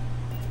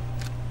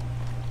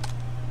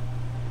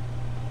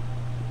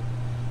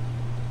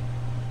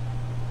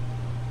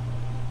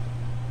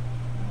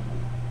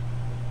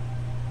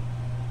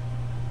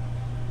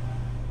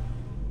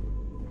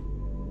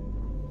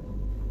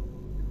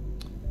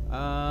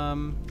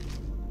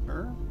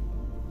 Sure.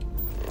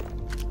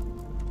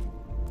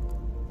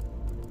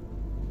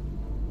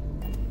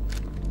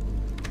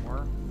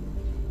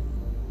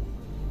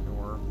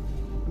 Or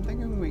I'm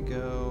thinking we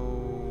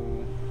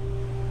go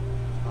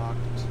talk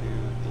to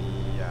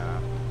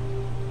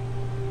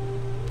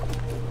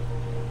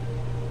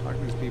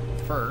these people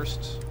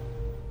first.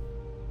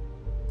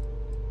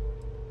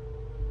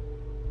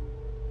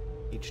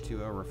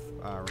 H2O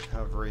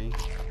recovery.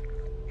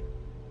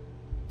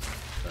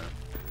 Sure.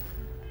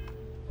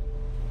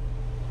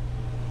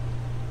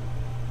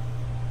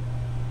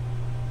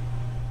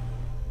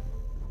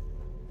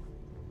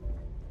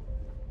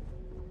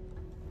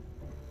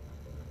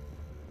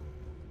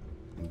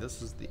 And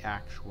this is the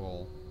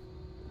actual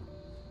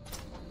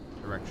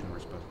direction we're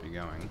supposed to be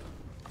going.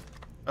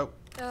 Oh.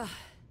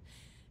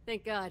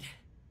 Thank God.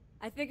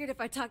 I figured if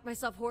I talked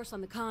myself hoarse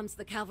on the comms,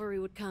 the cavalry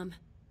would come.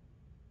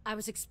 I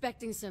was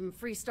expecting some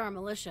Free Star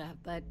militia,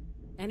 but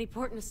any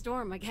port in a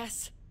storm, I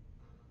guess.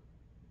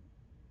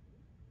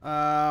 You'll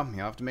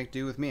have to make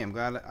do with me. I'm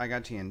glad I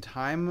got to you in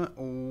time.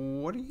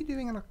 What are you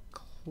doing in a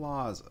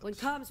closet? When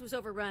comms was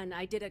overrun,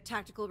 I did a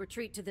tactical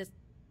retreat to this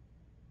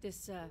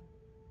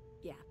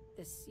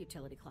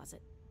utility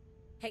closet.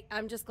 Hey,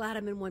 I'm just glad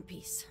I'm in one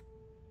piece.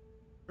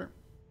 Sure.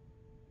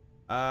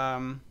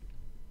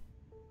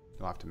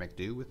 You'll have to make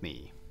do with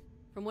me.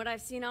 From what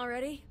I've seen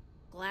already,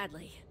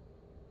 gladly.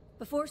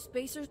 Before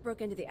Spacers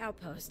broke into the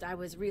outpost, I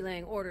was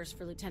relaying orders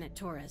for Lieutenant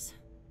Torres.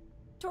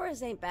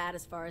 Torres ain't bad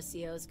as far as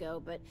COs go,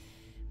 but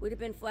would have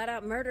been flat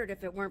out murdered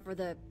if it weren't for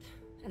the,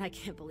 and I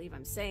can't believe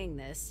I'm saying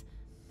this,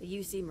 the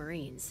UC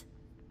Marines.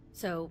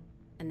 So,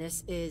 and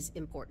this is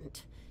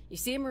important. You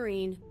see a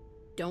Marine,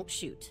 don't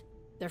shoot.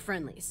 They're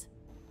friendlies.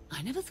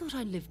 I never thought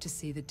I'd live to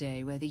see the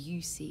day where the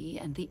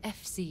UC and the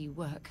FC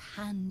work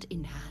hand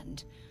in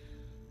hand.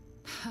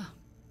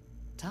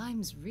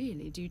 Times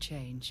really do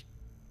change.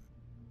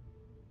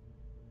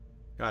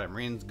 Got it.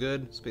 Marine's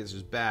good,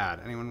 Spacers bad.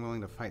 Anyone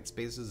willing to fight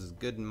Spacers is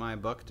good in my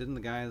book. Didn't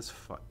you guys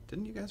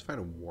fight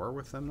a war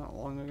with them not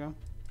long ago?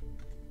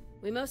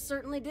 We most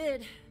certainly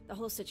did. The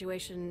whole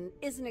situation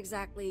isn't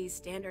exactly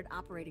standard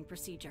operating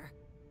procedure.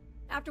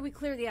 After we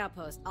clear the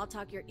outpost, I'll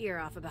talk your ear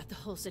off about the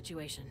whole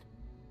situation.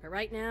 But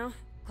right now,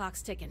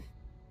 clock's ticking.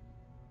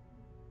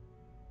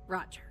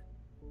 Roger.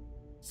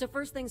 So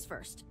first things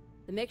first,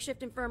 the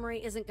makeshift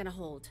infirmary isn't gonna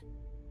hold.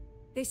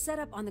 They set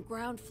up on the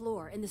ground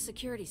floor in the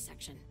security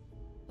section.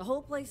 The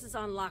whole place is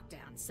on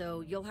lockdown, so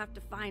you'll have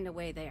to find a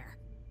way there.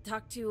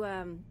 Talk to,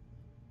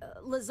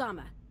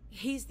 Lazama.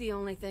 He's the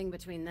only thing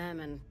between them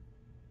and...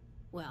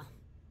 well,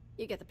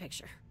 you get the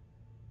picture.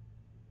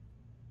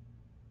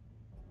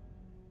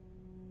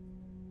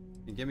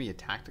 Can you give me a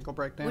tactical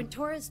breakdown? When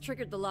Torres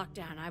triggered the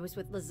lockdown, I was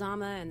with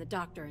Lazama and the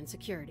doctor in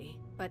security,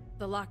 but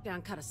the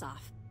lockdown cut us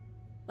off.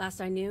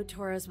 Last I knew,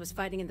 Torres was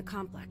fighting in the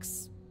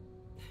complex.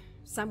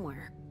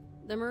 Somewhere.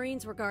 The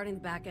Marines were guarding the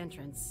back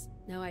entrance.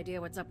 No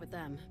idea what's up with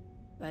them.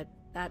 But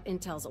that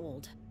intel's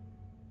old.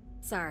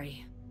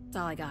 Sorry. That's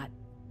all I got.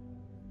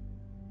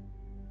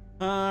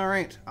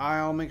 Alright,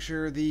 I'll make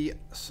sure the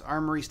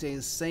armory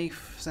stays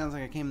safe. Sounds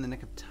like I came in the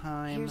nick of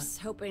time. Here's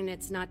hoping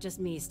it's not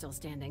just me still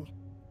standing.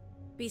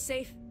 Be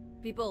safe,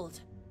 be bold.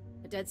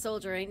 A dead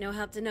soldier ain't no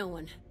help to no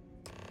one.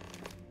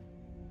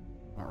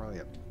 Not really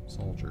a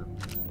soldier.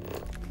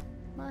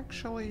 I'm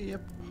actually a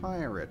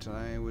pirate, and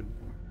I would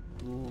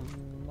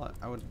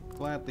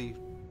gladly...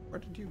 Where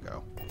did you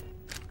go?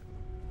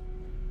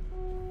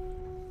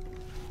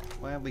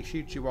 Gladly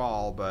shoot you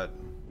all, but...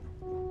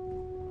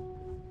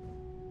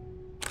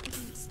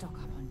 Don't stock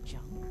up on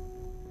junk.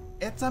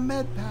 It's a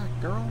med pack,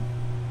 girl!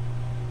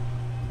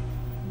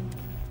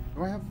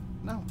 Do I have...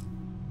 No.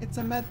 It's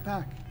a med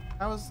pack.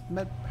 How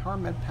are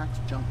med packs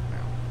junk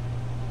now?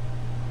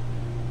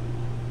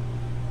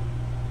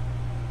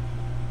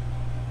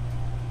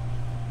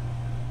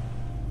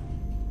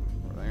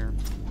 Over there.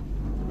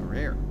 Over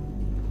here.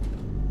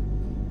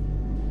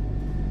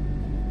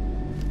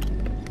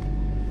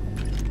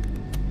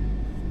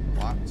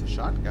 Lots of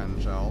shotgun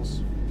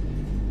shells.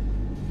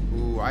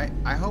 Ooh, I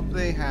hope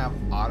they have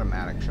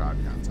automatic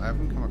shotguns. I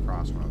haven't come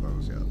across one of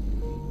those yet.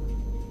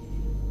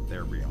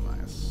 They're real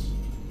nice.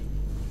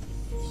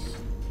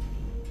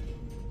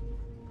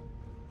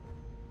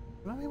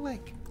 Can I,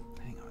 like,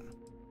 hang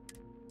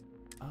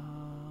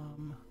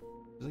on.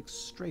 Like,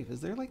 strafe.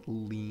 Is there, like,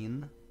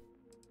 lean?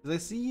 Because I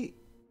see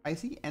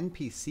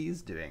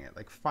NPCs doing it,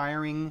 like,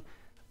 firing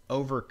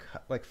over,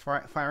 like,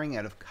 firing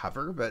out of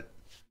cover, but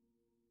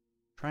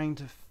trying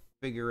to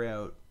figure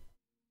out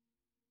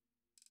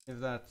if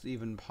that's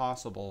even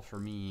possible for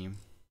me.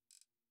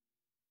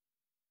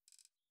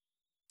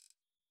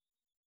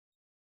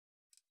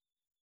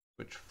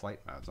 Switch flight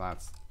modes.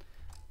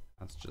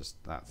 That's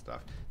just that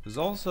stuff. There's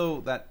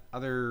also that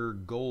other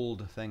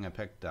gold thing I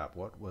picked up.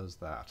 What was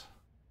that?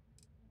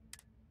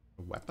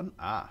 A weapon?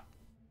 Ah.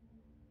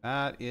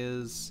 That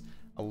is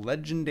a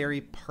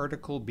legendary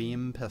particle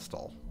beam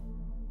pistol.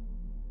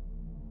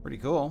 Pretty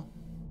cool.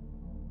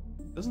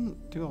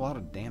 Doesn't do a lot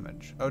of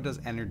damage. Oh, it does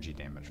energy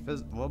damage. A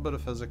little bit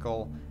of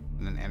physical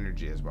and then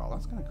energy as well.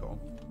 That's kind of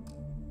cool.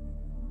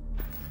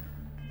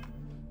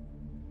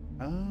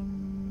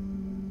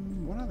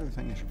 One other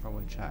thing I should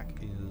probably check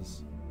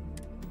is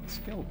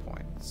skill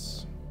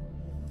points.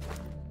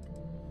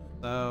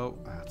 So,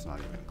 that's not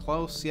even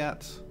close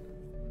yet.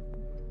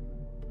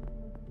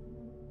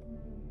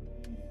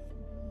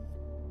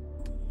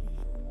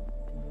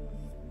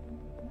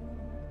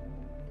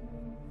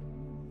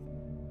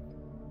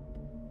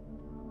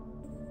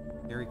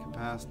 Carry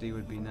capacity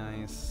would be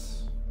nice.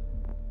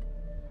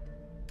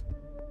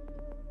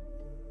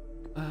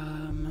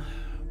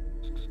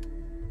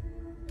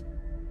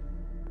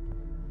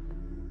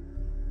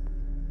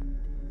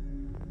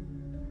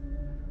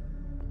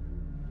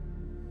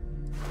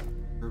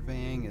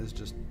 Surveying is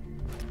just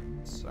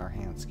our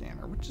hand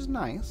scanner, which is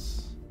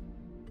nice.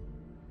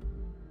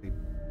 The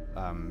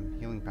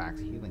healing packs,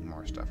 healing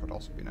more stuff would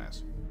also be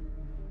nice.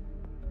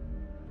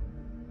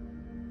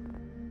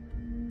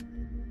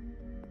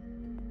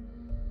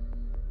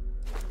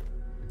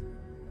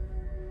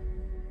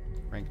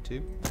 Rank 2?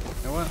 You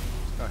know what?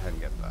 Let's go ahead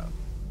and get that.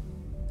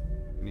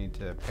 We need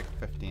to pick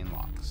 15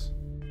 locks.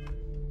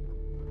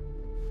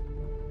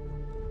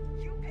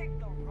 You picked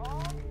the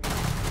wrong.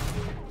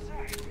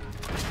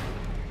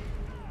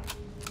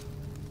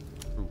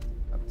 Ooh,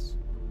 that's...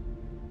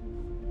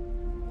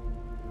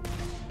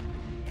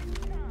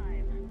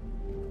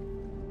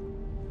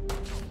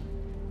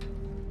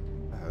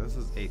 this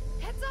is a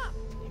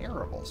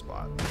terrible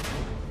spot.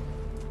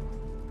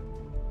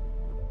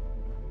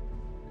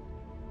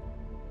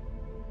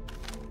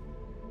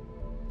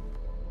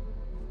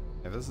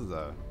 Yeah, this is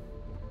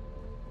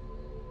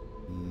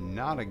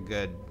not a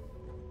good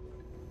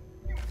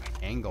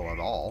angle at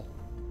all.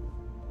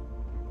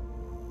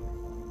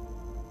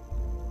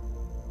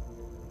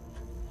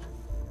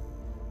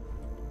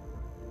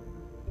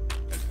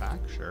 Attack,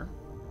 sure.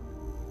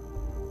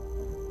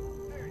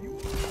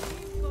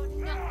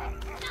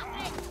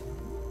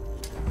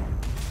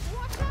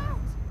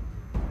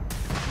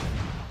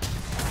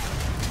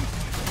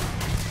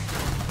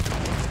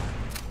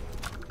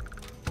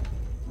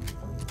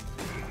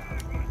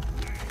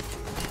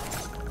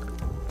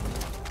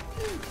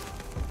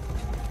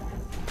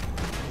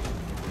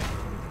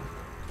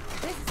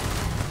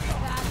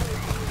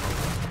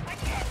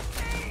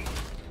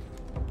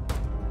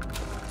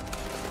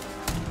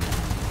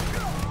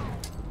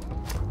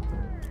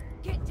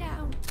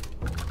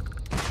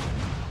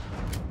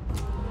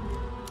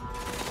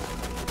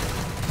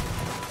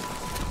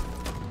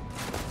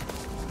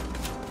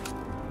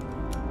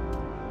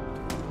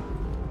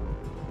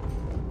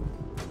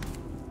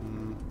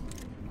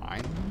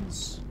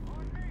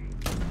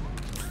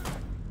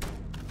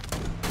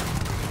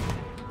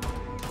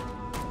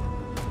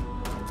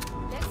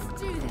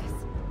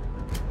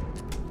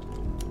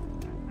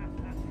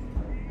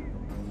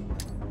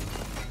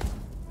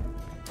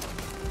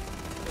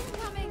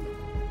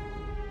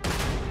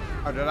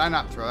 Oh, did I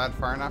not throw that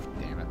far enough?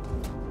 Damn it.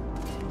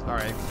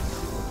 Sorry.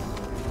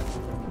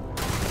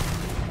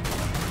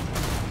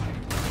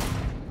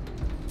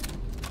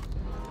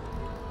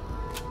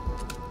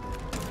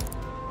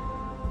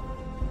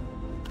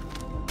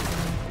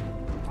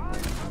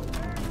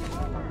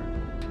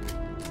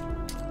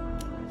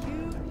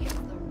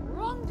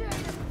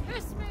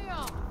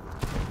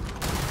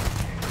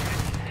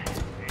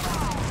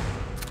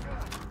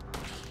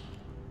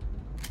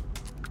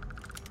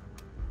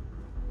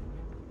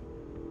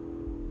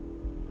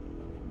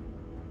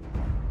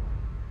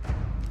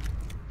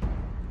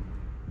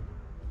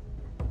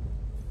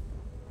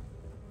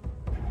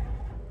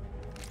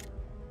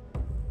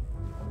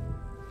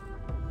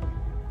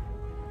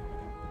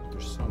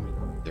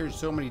 There's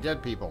so many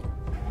dead people.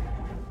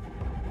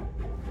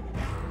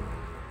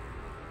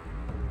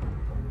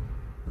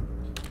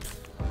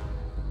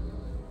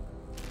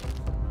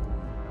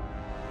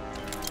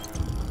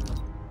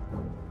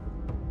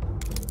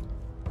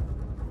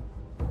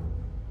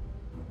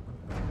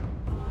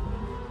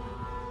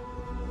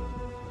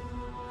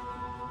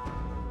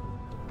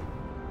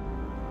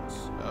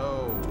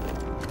 So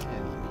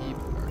many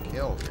people are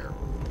killed here.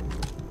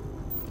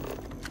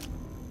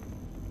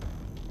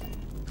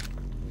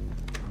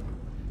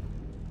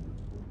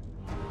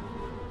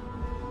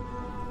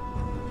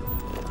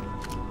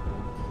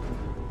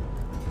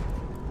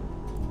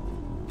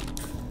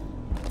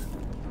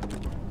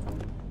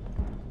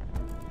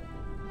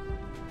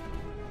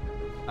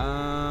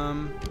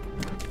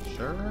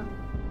 Sure.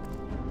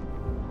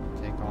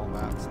 Take all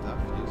that stuff,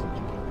 use it.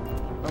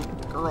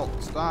 Oh, girl,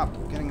 stop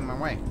getting in my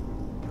way.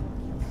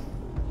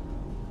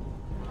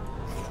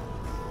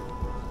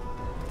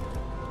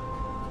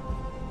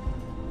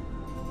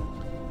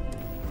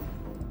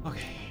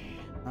 Okay.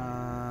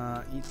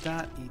 Eat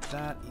that, eat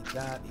that, eat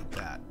that, eat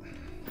that.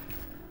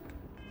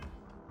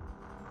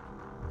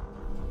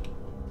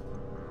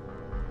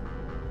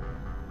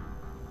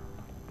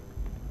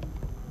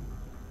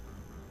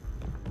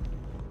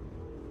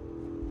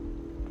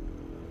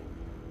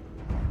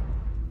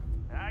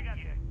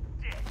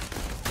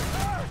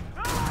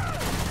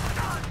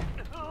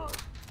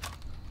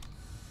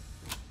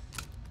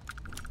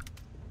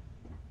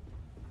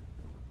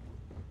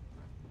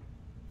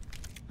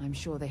 I'm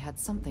sure they had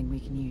something we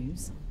can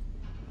use.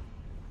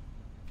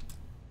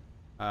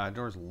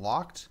 Door's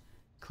locked.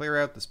 Clear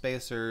out the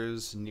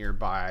spacers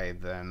nearby,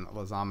 then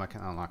Lazama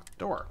can unlock the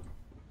door.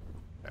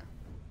 Okay.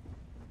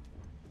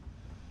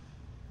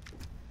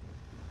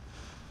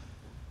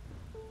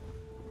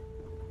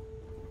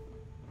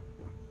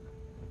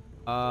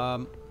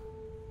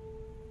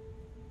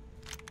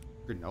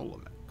 Granola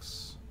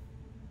mix.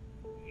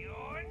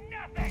 You're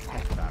nothing.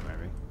 Take that,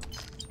 maybe.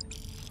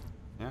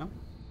 Yeah?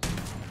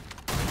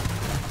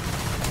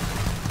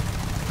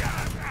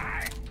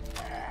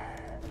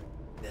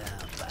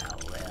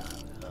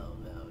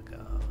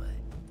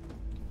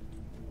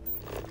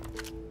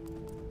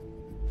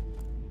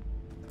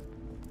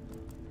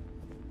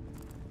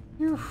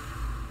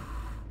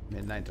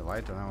 Midnight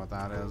Delight, don't know what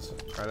that is.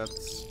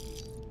 Credits.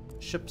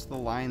 Ships the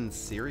Line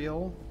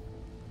cereal.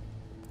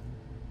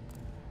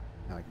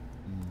 Like,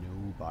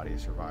 nobody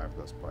survived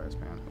this place,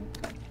 man. Ooh,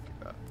 like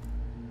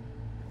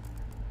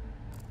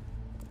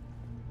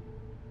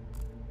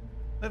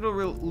that.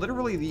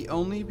 Literally the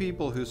only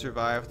people who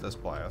survived this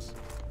place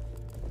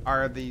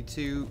are the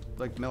two,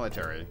 like,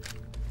 military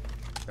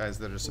guys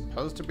that are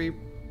supposed to be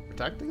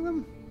protecting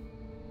them?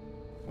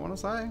 I want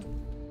to say?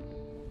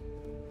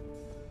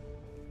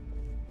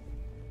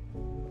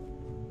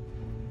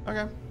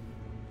 Okay.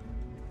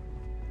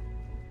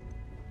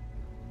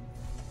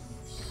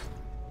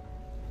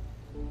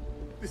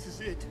 This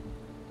is it.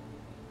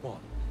 What?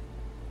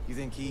 You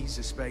think he's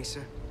a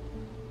spacer?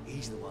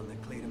 He's the one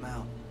that cleared him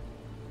out.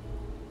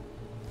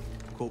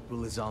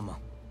 Corporal Azama,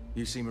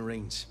 UC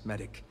Marines,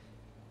 medic.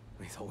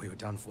 We thought we were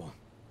done for.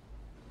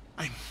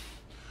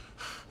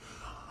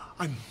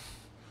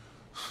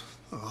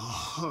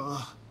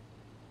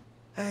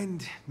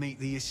 And meet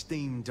the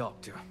esteemed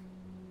doctor.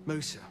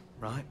 Musa,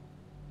 right?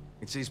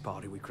 It's his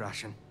party we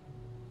crashing.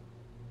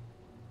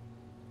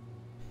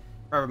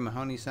 Private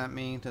Mahoney sent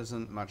me.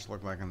 Doesn't much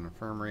look like an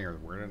infirmary or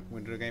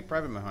when did it get?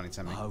 Private Mahoney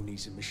sent me.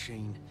 Mahoney's a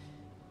machine.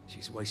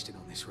 She's wasted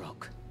on this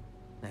rock.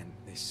 And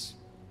this...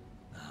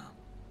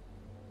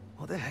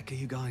 what the heck are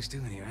you guys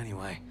doing here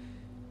anyway?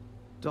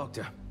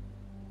 Doctor.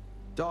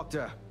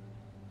 Doctor!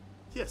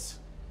 Yes.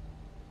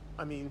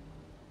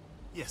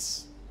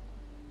 Yes.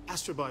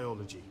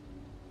 Astrobiology.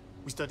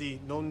 We study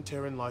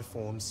non-Terran life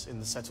forms in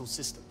the settled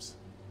systems.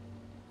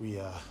 We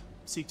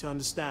seek to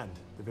understand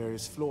the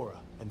various flora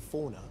and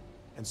fauna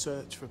and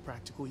search for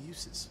practical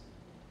uses.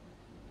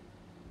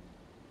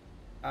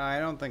 I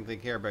don't think they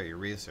care about your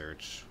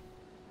research.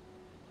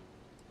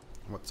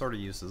 What sort of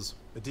uses?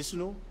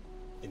 Medicinal,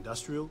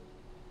 industrial,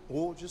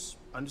 or just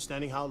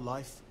understanding how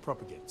life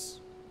propagates.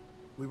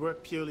 We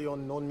work purely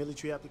on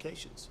non-military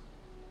applications.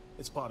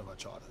 It's part of our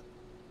charter.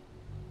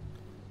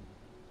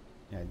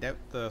 Yeah, I doubt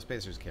the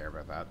spacers care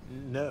about that.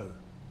 No.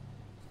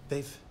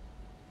 They've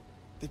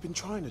been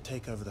trying to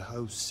take over the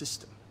whole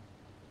system.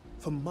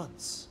 For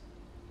months.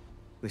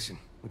 Listen,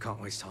 we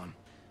can't waste time.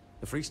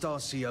 The Freestar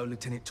CO,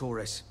 Lieutenant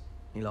Torres,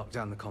 he locked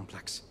down the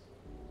complex.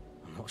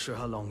 I'm not sure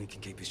how long he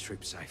can keep his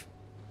troops safe.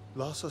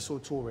 Last I saw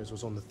Torres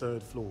was on the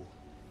 3rd floor,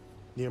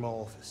 near my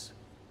office.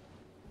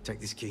 Take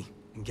this key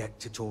and get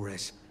to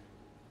Torres.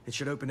 It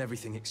should open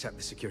everything except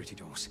the security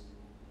doors.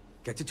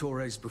 Get to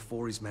Torres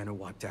before his men are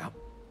wiped out.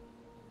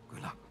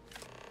 Good luck.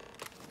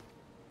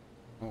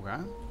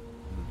 Okay.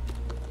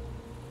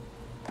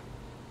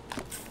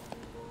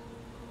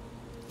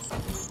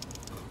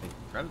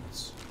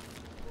 Credits.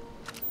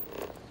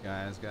 You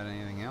guys got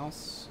anything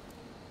else?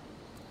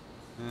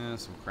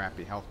 Some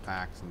crappy health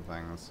packs and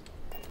things.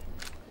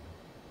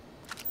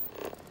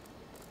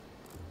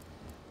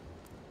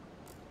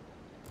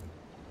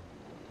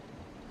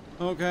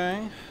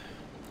 Okay.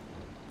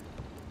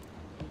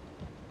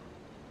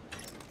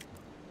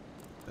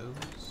 Those.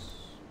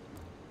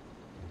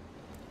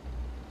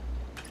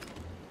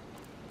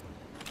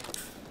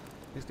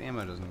 At least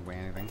ammo doesn't weigh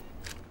anything.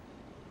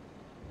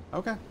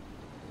 Okay.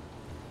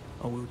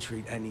 I will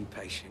treat any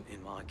patient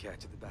in my care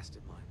to the best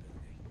of my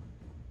ability.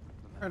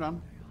 Right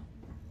on.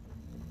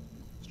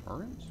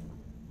 Storage?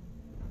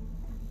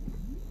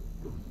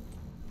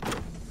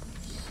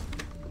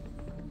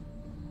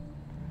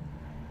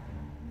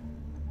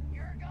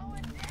 You're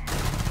going down.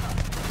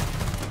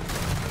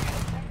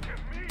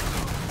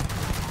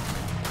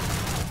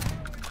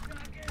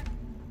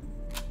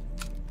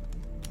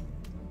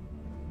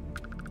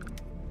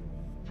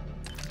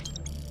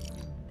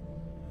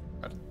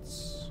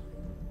 Credits.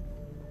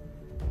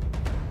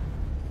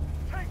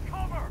 Take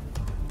cover.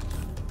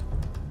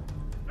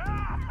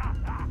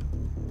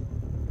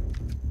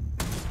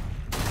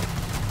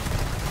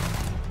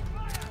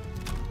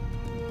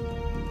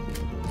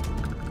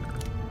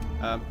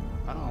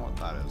 I don't know what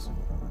that is.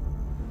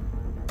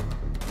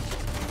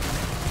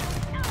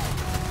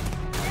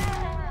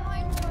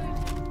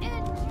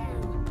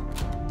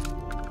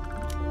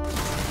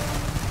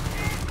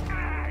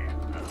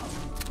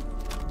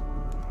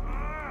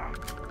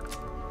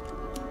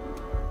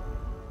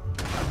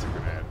 That's a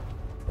grenade.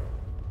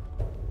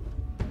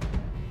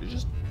 Did you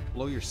just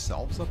blow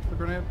yourselves up with a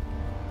grenade?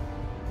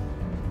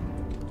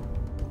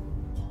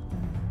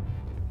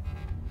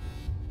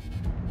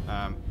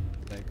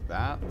 Take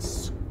that.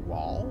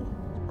 Squall?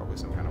 Probably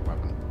some kind of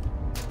weapon.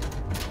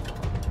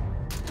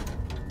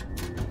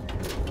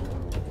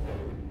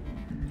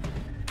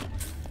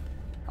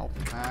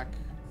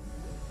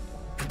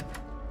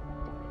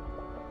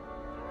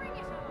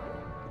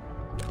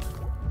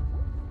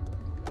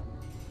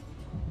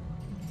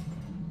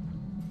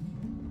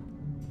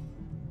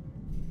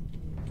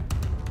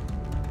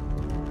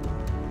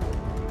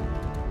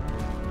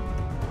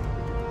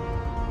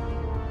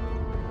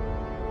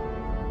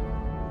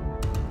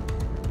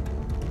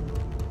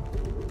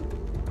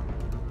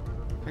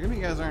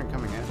 you guys aren't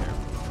coming in here.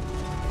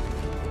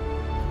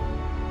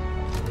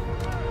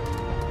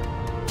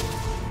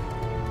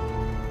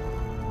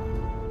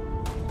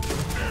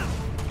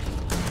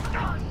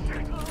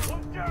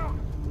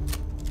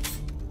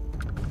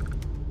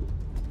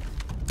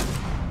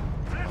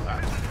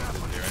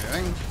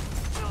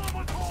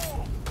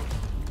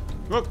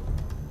 Look.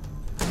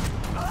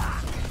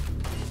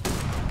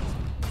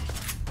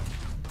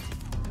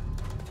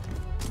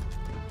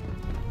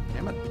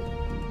 Damn it.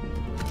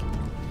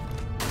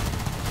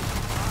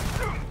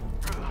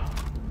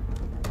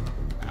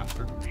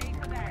 Bastard.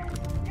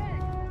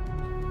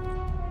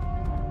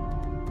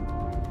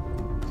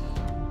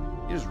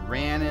 You just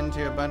ran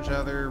into a bunch of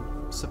other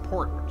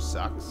support, which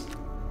sucks.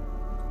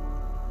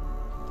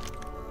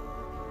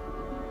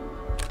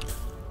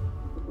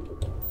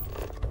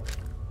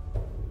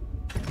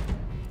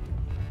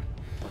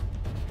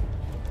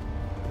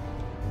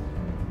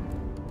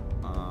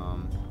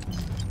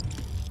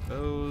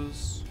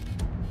 Those.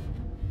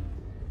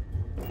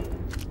 I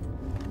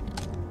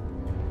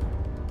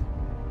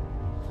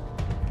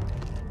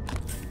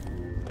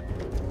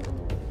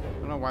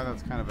don't know why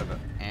that's kind of at an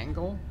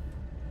angle.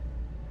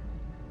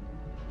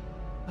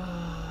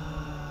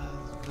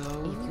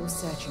 If you're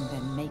searching,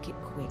 then make it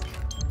quick.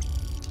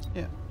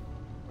 Yeah.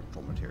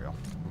 Electrical material.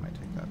 I might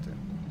take that too.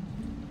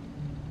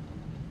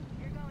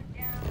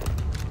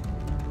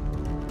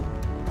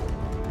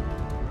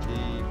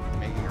 Keep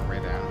making our way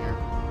down here.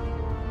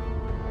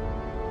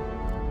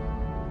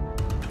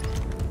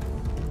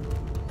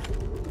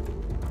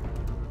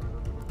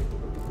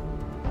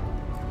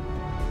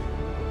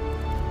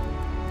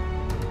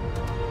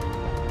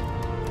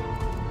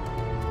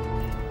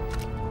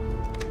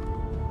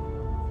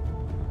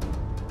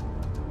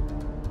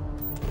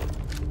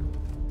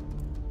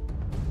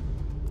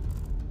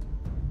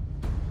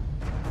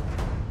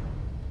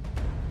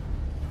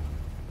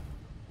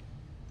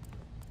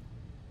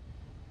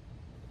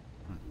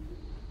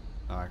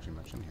 Not actually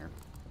much in here.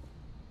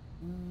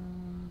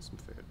 Some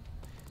food.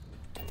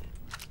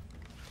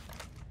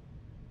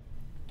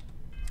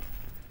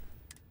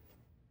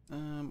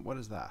 What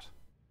is that?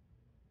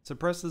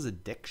 Suppresses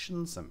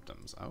addiction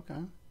symptoms.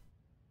 Okay.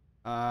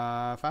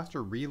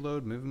 Faster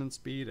reload, movement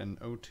speed, and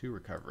O2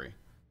 recovery.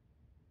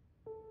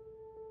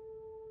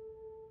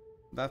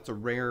 That's a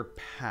rare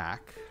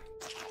pack.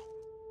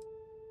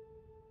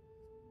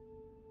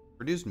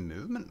 Reduced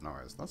movement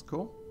noise. That's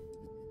cool.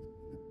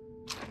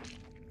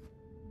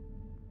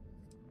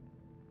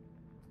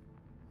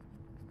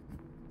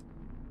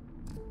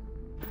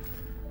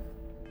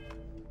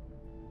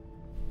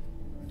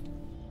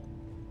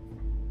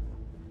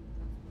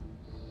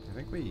 I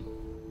think we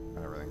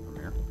got everything from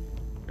here.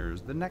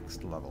 Here's the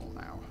next level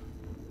now.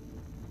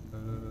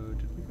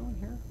 Did we go in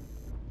here?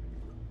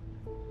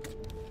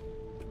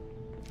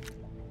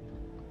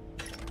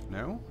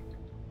 No?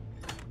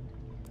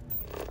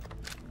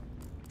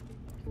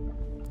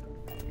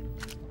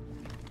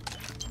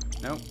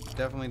 Nope,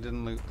 definitely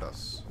didn't loot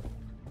this.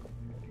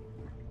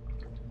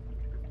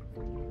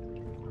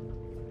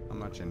 Not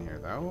much in here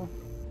though.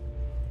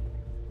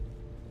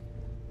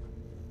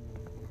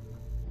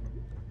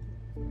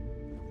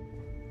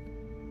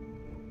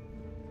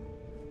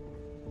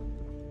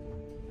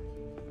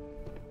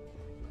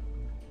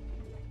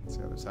 That's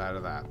the other side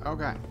of that.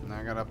 Okay, now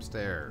I got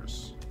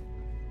upstairs.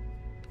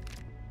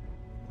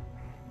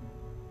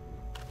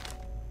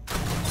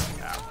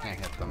 Ah, can't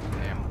hit them.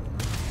 Damn.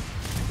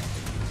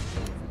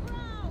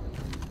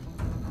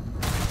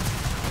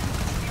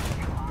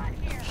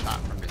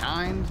 Shot from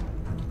behind.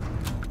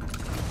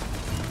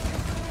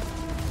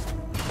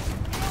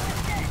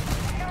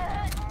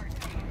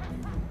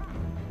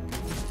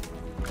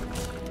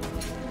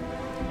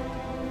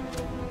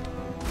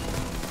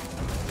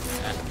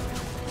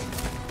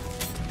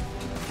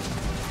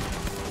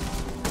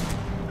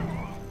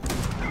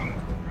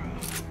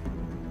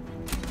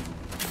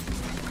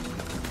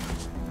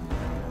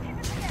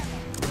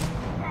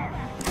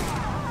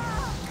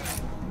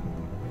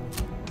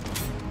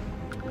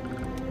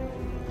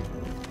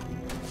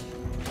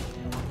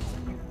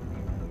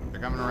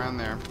 Coming around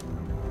there. I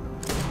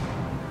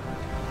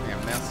think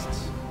I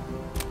missed.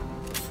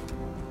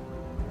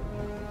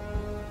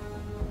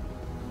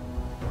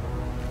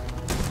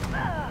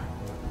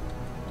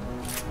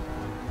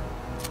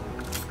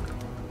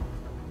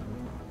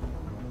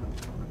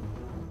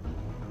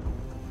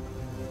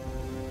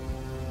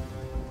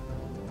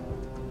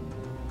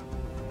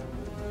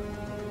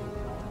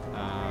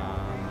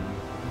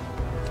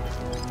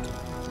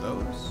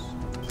 Those.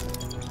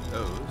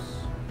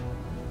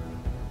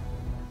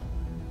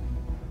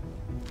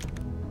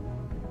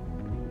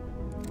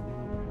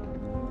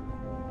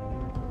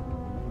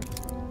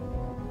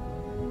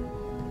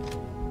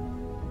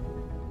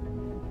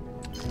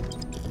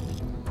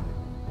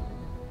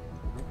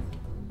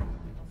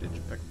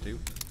 Two.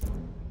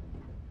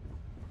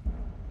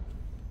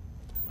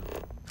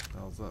 What the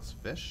hell's this?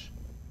 Fish?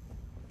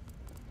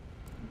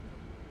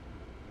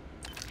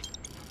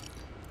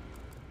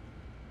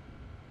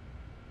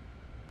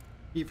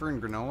 Kefir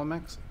and granola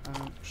mix?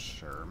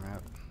 Sure,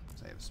 Matt.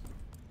 Saves.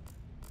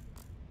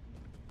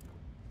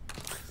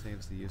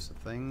 Saves the use of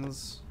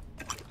things.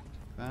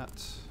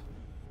 That.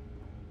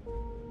 What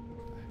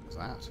the heck was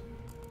that?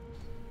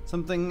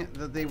 Something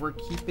that they were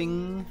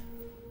keeping.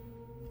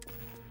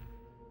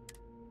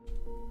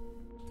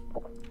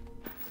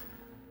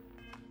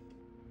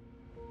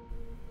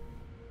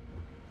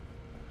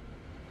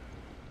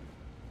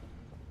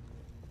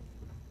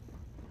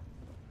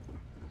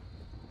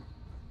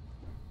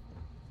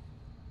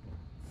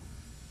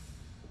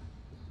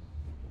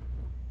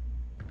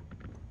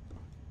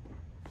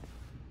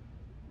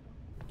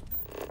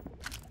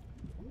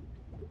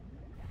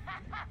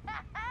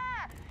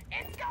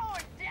 It's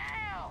going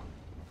down!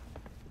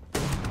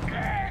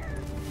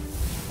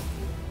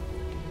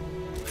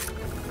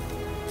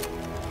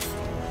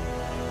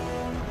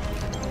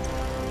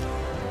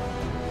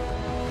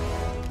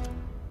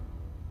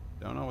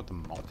 Don't know what the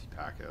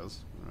multi-pack is.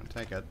 I'm gonna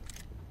take it.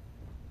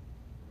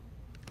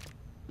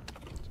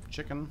 Some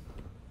chicken.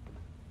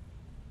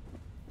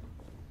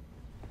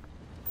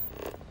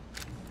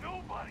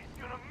 Nobody's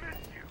gonna miss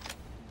you!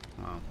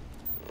 Oh.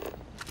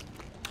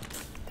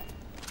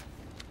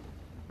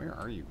 Where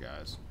are you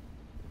guys?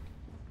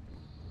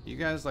 You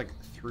guys like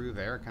through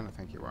there? I kind of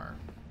think you are.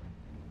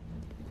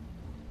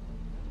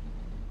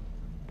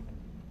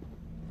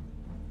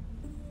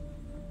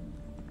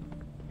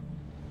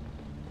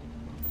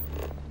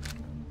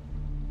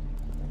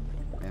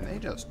 And they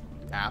just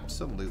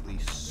absolutely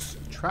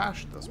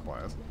trashed this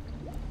place.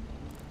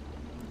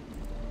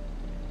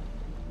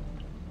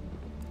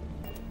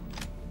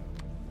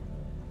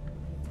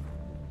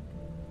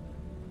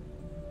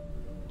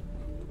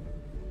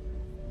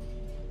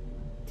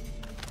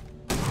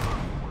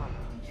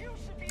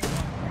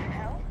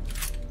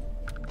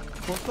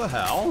 What the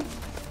hell?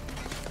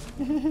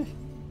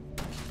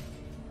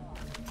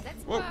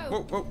 Let's Whoa, go.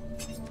 whoa, whoa.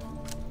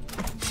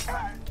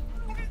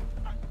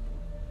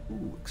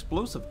 Ooh,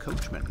 explosive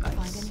coachman, nice.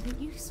 Find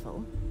anything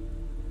useful?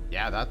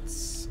 Yeah,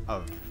 that's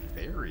a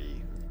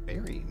very,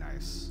 very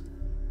nice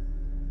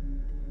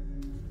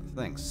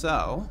thing.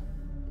 So,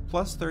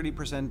 plus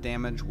 30%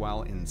 damage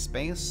while in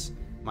space,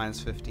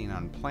 minus 15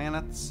 on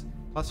planets,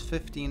 plus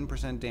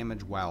 15%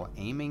 damage while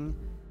aiming,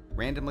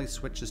 randomly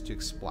switches to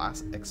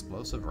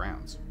explosive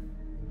rounds.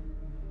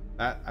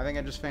 I think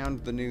I just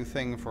found the new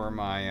thing for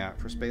my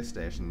for space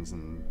stations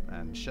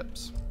and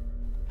ships.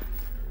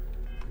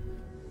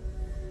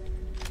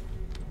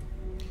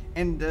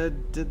 And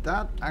did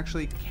that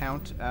actually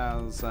count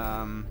as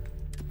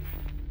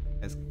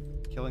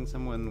killing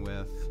someone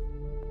with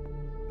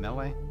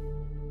melee?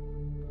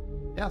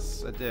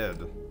 Yes, it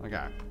did. Okay.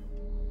 As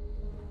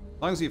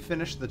long as you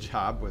finish the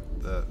job with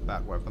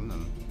that weapon,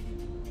 then.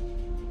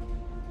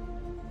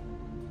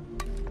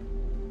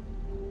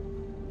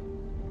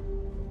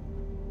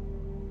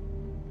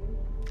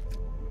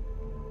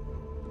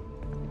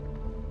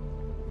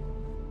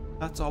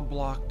 That's all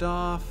blocked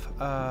off.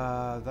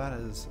 That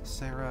is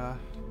Sarah.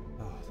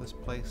 Oh, this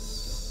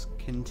place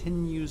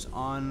continues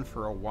on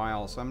for a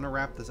while, so I'm gonna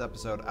wrap this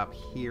episode up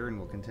here and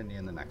we'll continue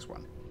in the next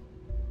one.